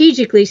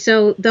strategically,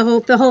 so the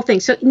whole thing.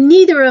 So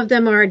neither of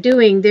them are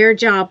doing their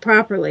job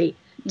properly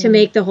to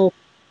make the whole.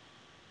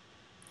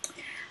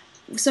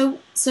 So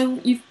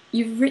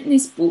you've written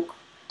this book.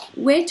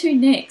 Where to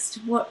next?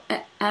 What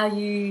are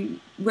you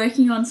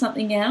working on?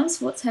 Something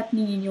else? What's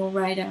happening in your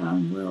radar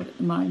world at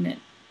the moment?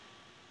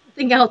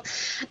 Something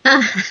else.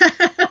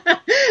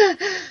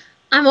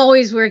 I'm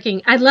always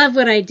working. I love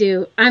what I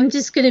do. I'm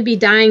just going to be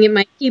dying at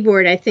my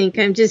keyboard. I think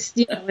I'm just,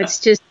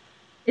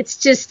 it's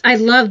just, I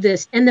love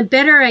this. And the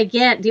better I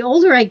get, the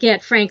older I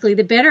get, frankly,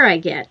 the better I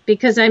get,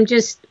 because I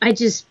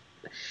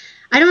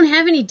don't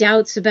have any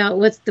doubts about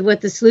what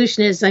the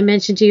solution is. I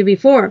mentioned to you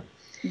before.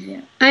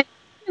 Yeah. I'm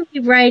going to be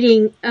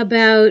writing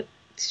about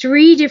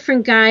 3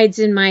 different guides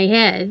in my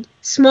head.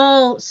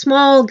 Small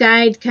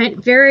guide,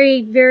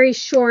 very, very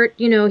short,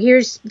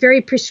 here's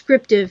very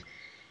prescriptive,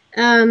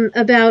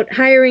 about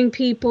hiring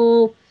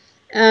people,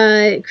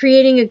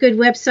 creating a good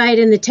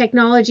website and the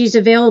technologies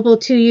available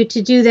to you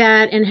to do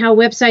that, and how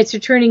websites are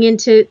turning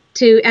into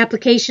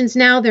applications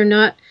now. They're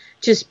not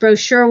just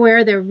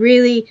brochureware. They're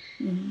really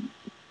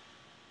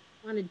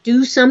want to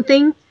do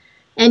something,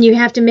 and you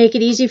have to make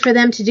it easy for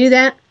them to do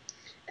that.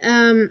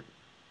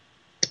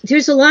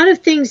 There's a lot of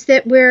things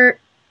that where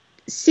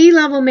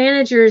C-level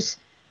managers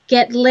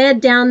get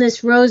led down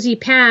this rosy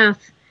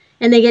path,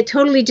 and they get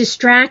totally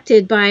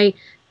distracted by,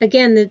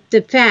 again,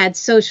 the fads,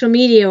 social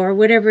media or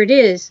whatever it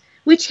is,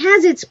 which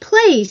has its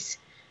place,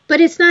 but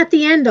it's not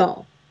the end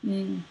all.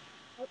 When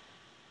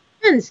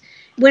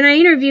I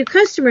interview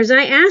customers,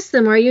 I ask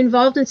them, are you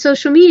involved in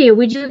social media?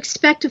 Would you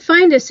expect to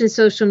find us in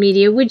social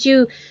media? Would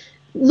you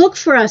look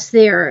for us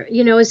there?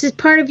 Is this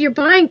part of your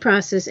buying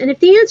process? And if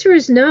the answer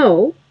is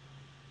no,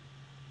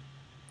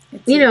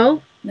 it's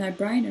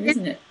no-brainer,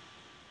 isn't it?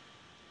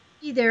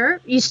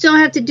 Either you still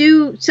have to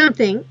do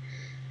something,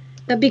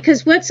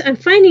 because I'm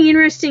finding,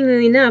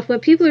 interestingly enough,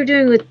 what people are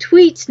doing with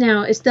tweets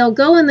now is they'll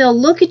go and they'll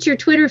look at your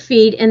Twitter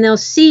feed and they'll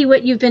see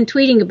what you've been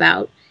tweeting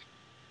about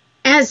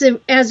as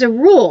a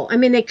rule. I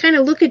mean, they kind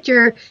of look at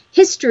your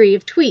history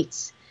of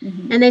tweets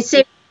and they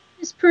say,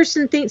 this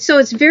person thinks. So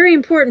it's very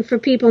important for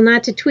people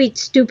not to tweet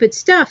stupid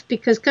stuff,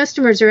 because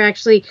customers are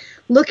actually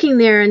looking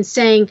there and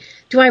saying,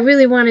 do I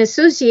really want to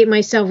associate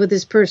myself with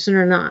this person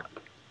or not?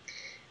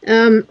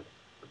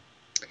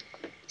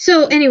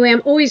 So anyway,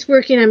 I'm always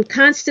working. I'm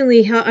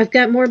constantly, I've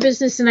got more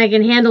business than I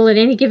can handle at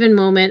any given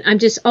moment. I'm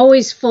just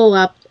always full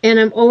up,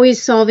 and I'm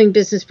always solving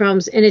business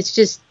problems. And it's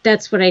just,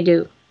 that's what I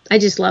do. I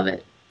just love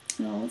it.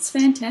 Oh, it's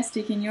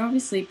fantastic. And you're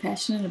obviously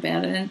passionate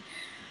about it.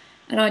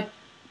 And I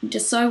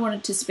just so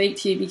wanted to speak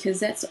to you, because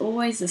that's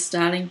always the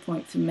starting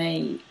point for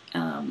me,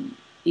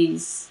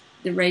 is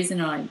the reason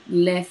I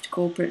left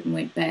corporate and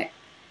went back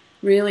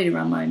really to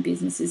run my own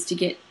business, is to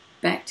get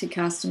back to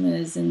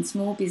customers, and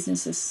small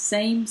businesses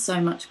seem so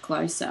much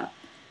closer.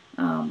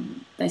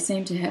 They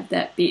seem to have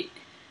that bit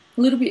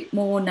a little bit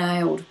more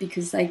nailed,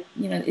 because they,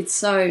 it's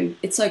so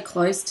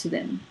close to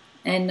them,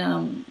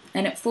 and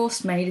it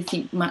forced me to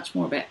think much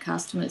more about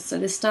customers. So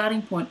the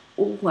starting point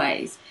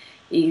always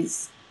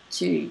is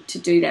to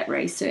do that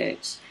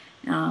research.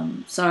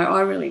 So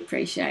I really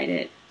appreciate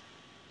it.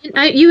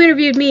 You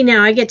interviewed me,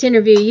 now I get to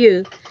interview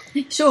you.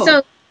 Sure.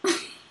 So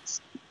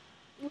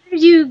where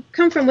did you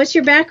come from? What's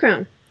your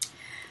background?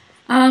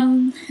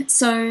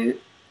 So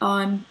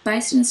I'm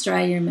based in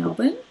Australia, in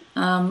Melbourne.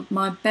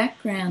 My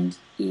background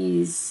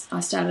is,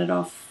 I started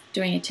off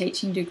doing a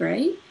teaching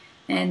degree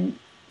and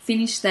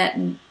finished that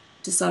and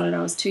decided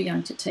I was too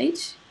young to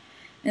teach.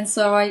 And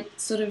so I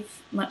sort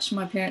of, much to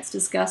my parents'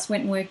 disgust,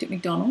 went and worked at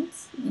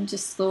McDonald's and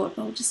just thought,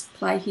 I'll just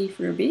play here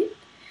for a bit.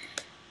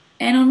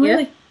 And I'm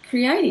really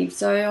creative,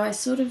 so I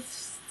sort of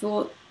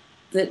thought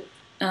that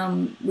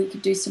we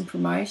could do some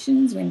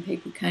promotions when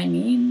people came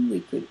in. We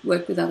could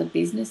work with other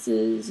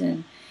businesses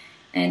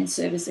and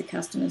service the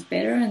customers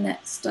better, and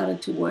that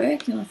started to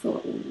work. And I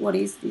thought, well, what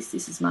is this?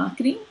 This is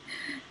marketing.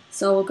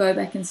 So I'll go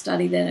back and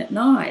study that at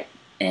night.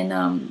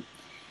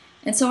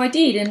 And so I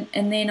did,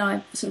 and then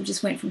I sort of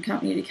just went from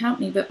company to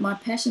company, but my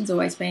passion's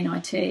always been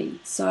IT.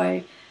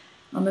 So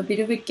I'm a bit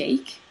of a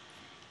geek.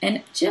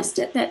 And just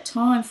at that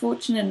time,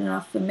 fortunate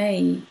enough for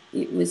me,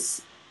 it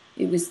was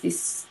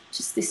this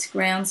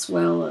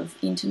groundswell of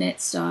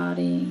internet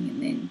starting,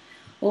 and then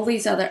all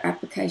these other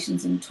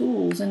applications and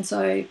tools. And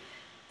so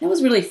that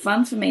was really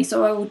fun for me.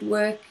 So I would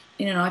work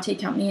in an IT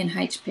company in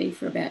HP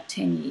for about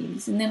 10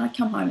 years, and then I'd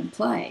come home and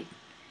play.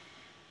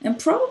 And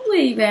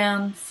probably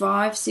around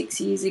 5-6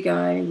 years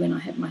ago, when I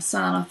had my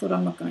son, I thought,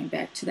 I'm not going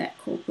back to that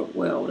corporate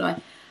world.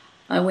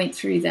 I went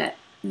through that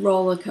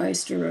roller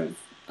coaster of,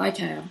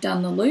 okay, I've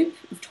done the loop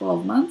of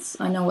 12 months.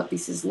 I know what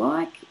this is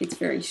like. It's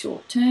very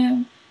short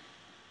term.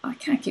 I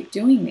can't keep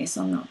doing this.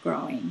 I'm not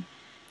growing.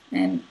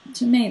 And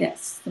to me,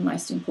 that's the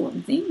most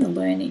important thing. The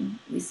learning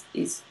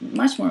is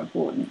much more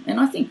important.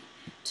 And I think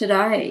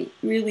today,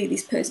 really,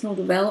 this personal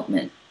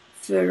development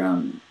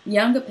for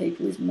younger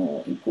people is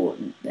more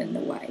important than the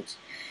wage.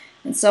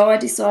 And so I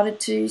decided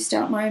to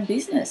start my own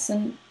business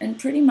and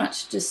pretty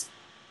much just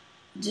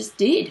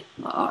did.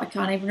 I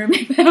can't even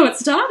remember how it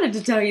started,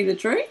 to tell you the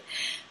truth,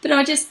 but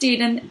I just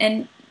did.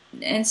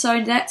 And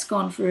so that's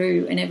gone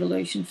through an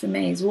evolution for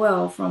me as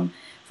well, from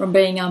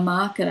being a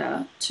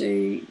marketer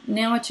to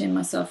now I term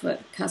myself a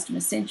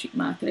customer-centric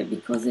marketer,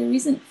 because there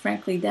isn't,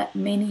 frankly, that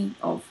many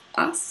of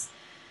us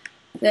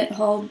that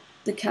hold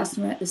the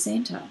customer at the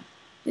centre.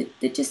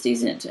 It just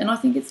isn't. And I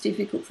think it's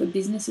difficult for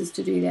businesses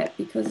to do that,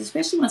 because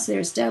especially once they're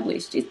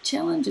established, it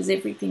challenges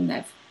everything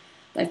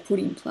they've put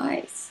in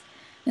place.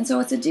 And so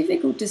it's a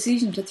difficult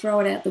decision to throw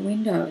it out the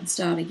window and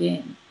start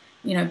again.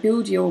 You know,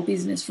 build your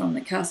business from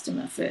the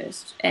customer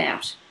first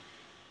out.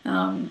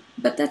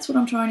 But that's what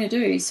I'm trying to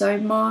do. So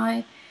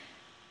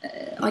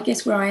I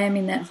guess where I am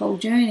in that whole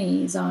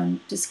journey is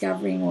I'm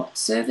discovering what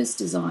service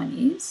design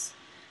is,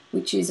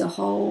 which is a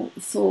whole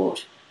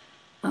thought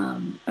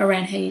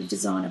around how you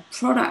design a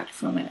product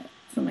from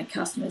a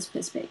customer's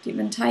perspective,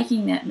 and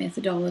taking that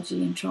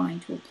methodology and trying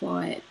to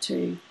apply it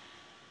to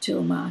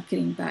a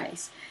marketing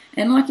base.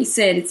 And like you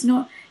said,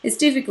 it's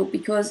difficult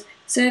because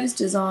service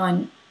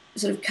design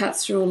sort of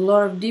cuts through a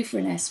lot of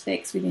different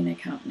aspects within a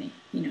company.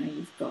 You know,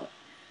 you've got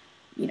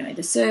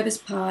the service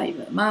part, you've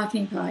got the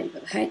marketing part, you've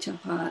got the HR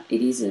part.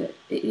 It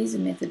is a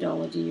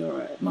methodology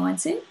or a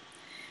mindset.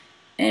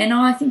 And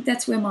I think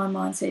that's where my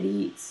mindset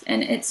is.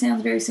 And it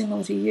sounds very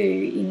similar to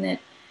you in that,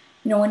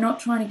 we're not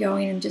trying to go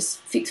in and just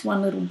fix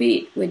one little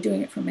bit. We're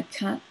doing it from a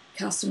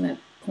customer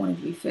point of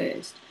view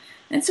first.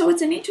 And so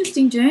it's an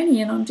interesting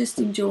journey, and I'm just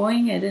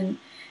enjoying it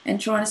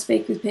and trying to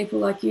speak with people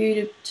like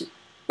you to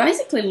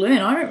basically learn.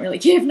 I don't really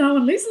care if no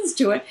one listens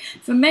to it.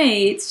 For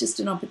me, it's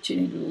just an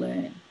opportunity to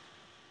learn.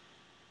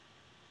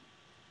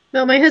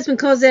 Well, my husband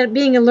calls that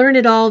being a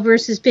learn-it-all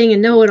versus being a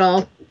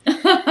know-it-all.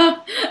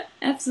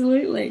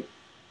 Absolutely.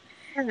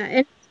 Yeah, and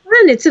it's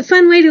fun. It's a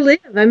fun way to live.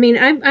 I mean,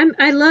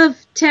 I love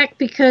tech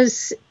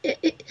because,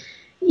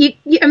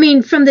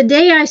 from the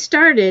day I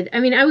started,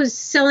 I was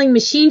selling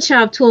machine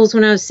shop tools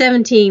when I was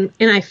 17,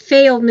 and I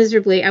failed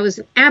miserably. I was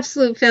an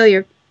absolute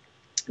failure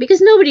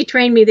because nobody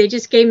trained me. They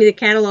just gave me the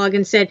catalog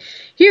and said,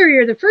 here,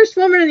 you're the first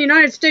woman in the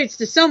United States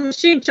to sell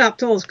machine shop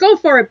tools. Go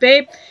for it,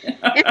 babe.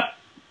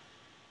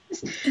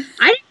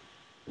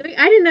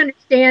 I didn't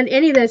understand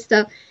any of that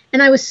stuff.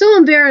 And I was so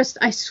embarrassed,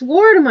 I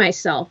swore to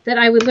myself that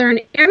I would learn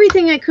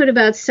everything I could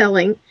about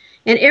selling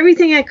and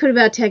everything I could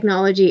about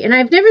technology. And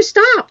I've never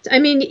stopped.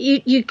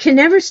 You can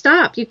never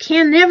stop. You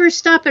can never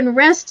stop and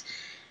rest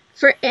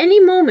for any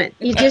moment.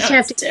 You just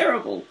have to.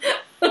 Terrible.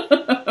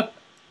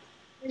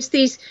 There's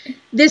this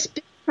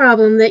big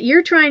problem that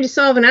you're trying to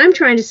solve and I'm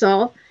trying to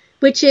solve,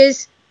 which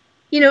is,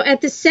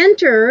 at the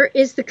center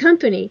is the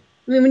company.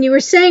 When you were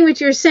saying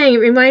what you were saying, it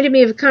reminded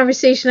me of a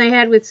conversation I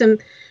had with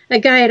a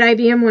guy at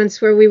IBM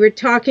once where we were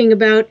talking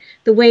about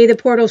the way the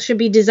portal should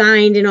be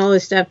designed and all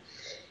this stuff.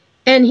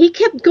 And he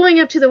kept going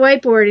up to the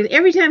whiteboard, and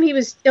every time he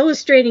was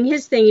illustrating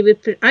his thing, he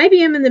would put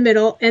IBM in the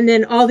middle and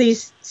then all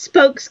these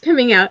spokes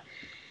coming out.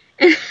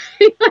 And,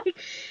 and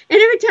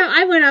every time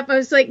I went up, I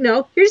was like,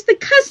 no, here's the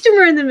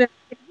customer in the middle.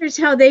 Here's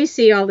how they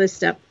see all this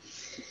stuff.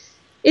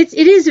 It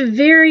is a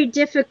very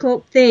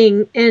difficult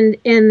thing, and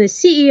the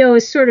CEO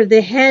is sort of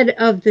the head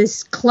of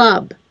this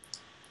club,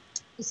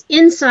 this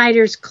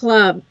insiders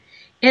club.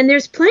 And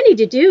there's plenty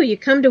to do. You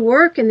come to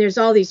work and there's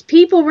all these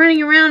people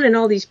running around and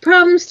all these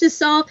problems to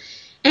solve.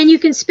 And you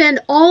can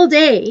spend all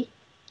day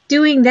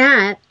doing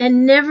that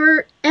and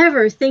never,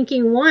 ever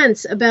thinking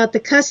once about the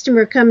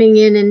customer coming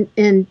in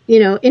and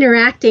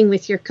interacting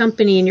with your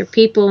company and your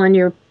people and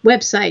your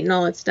website and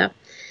all that stuff.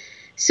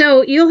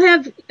 So you'll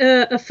have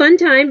a fun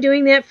time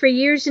doing that for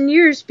years and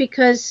years,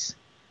 because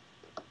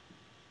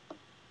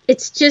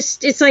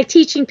it's like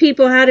teaching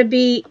people how to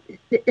be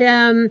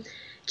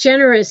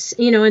generous,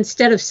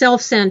 instead of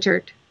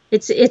self-centered.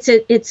 It's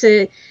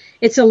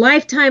a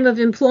lifetime of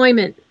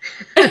employment.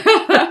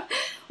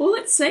 Well,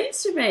 it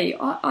seems to me.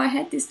 I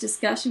had this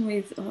discussion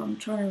with, I'm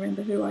trying to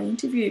remember who I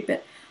interviewed,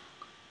 but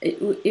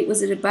it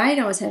was a debate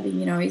I was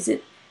having. Is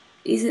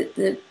it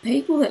the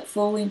people that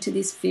fall into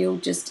this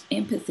field just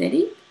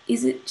empathetic?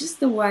 Is it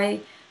just the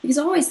way? Because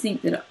I always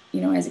think that,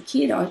 as a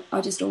kid,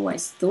 I just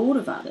always thought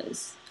of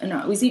others. I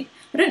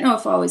don't know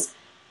if I was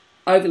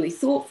overly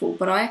thoughtful,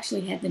 but I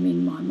actually had them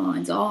in my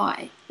mind's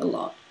eye a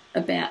lot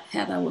about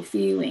how they were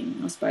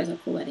feeling. I suppose I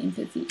call that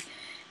empathy.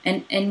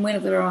 And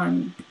whether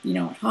I'm,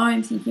 at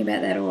home thinking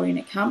about that or in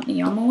a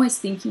company, I'm always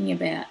thinking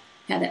about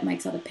how that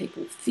makes other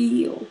people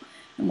feel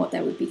and what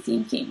they would be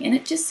thinking. And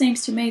it just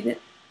seems to me that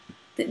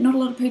not a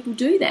lot of people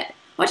do that.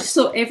 I just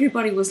thought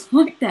everybody was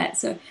like that.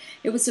 So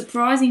it was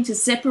surprising to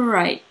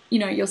separate,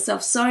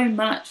 yourself so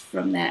much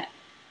from that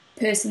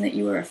person that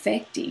you were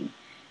affecting.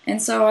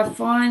 And so I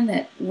find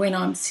that when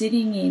I'm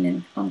sitting in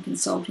and I'm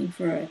consulting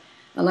for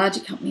a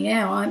larger company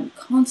now, I'm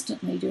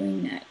constantly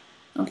doing that.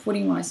 I'm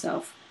putting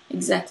myself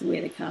exactly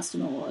where the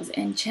customer was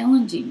and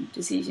challenging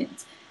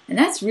decisions. And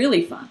that's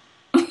really fun.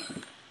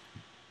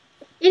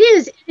 It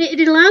is.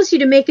 It allows you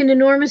to make an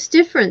enormous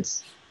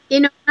difference,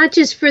 not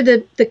just for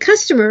the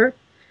customer,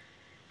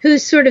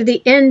 who's sort of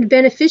the end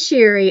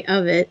beneficiary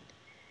of it,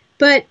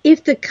 but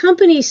if the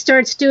company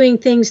starts doing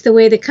things the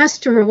way the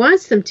customer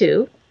wants them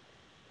to,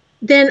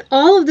 then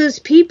all of those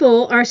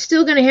people are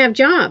still going to have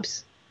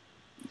jobs.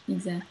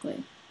 Exactly.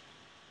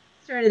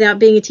 I started out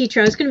being a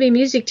teacher. I was going to be a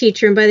music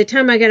teacher, and by the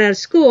time I got out of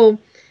school,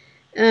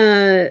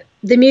 the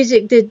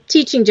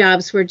teaching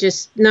jobs were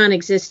just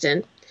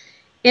non-existent.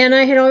 And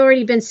I had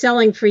already been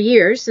selling for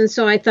years, and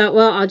so I thought,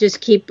 well, I'll just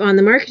keep on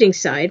the marketing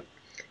side,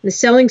 the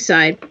selling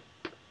side.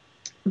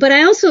 But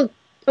I also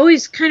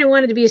always kind of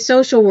wanted to be a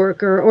social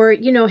worker, or,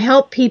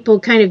 help people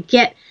kind of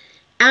get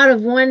out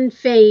of one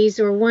phase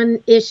or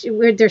one issue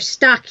where they're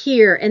stuck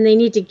here and they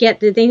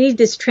need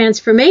this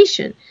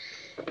transformation.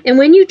 And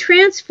when you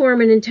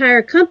transform an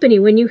entire company,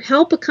 when you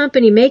help a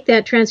company make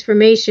that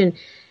transformation,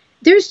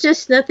 there's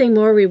just nothing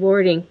more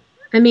rewarding.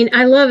 I mean,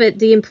 I love it.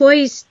 The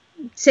employees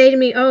say to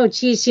me, oh,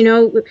 geez,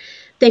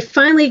 they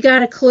finally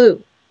got a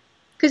clue.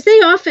 Because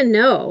they often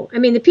know. I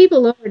mean, the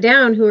people lower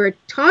down who are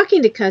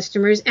talking to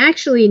customers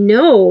actually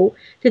know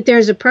that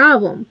there's a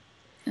problem.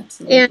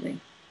 Absolutely. And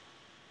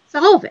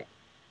solve it.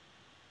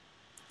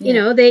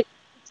 Yeah. They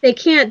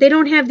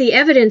don't have the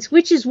evidence,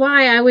 which is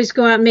why I always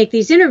go out and make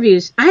these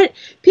interviews.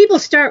 People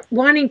start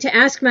wanting to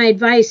ask my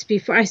advice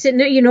before I said,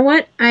 no, you know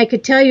what? I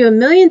could tell you a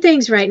million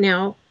things right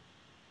now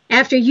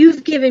after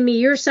you've given me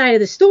your side of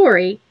the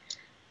story,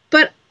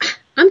 but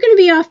I'm going to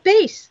be off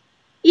base.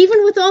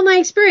 Even with all my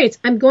experience,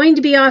 I'm going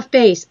to be off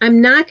base.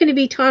 I'm not going to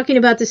be talking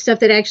about the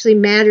stuff that actually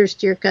matters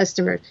to your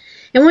customers.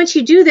 And once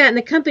you do that and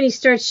the company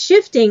starts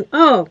shifting,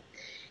 oh,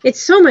 it's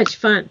so much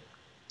fun.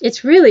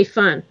 It's really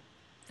fun.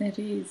 It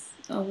is.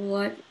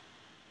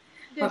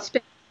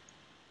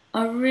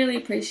 I really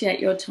appreciate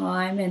your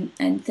time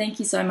and thank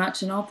you so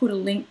much. And I'll put a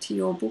link to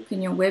your book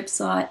and your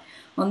website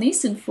on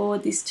this and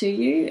forward this to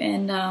you.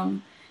 And I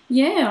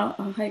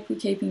hope we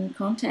keep in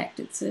contact.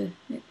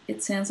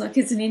 It sounds like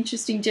it's an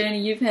interesting journey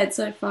you've had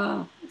so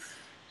far.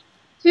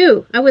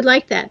 Too. I would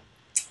like that.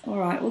 All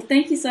right. Well,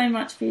 thank you so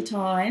much for your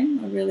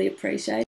time. I really appreciate it.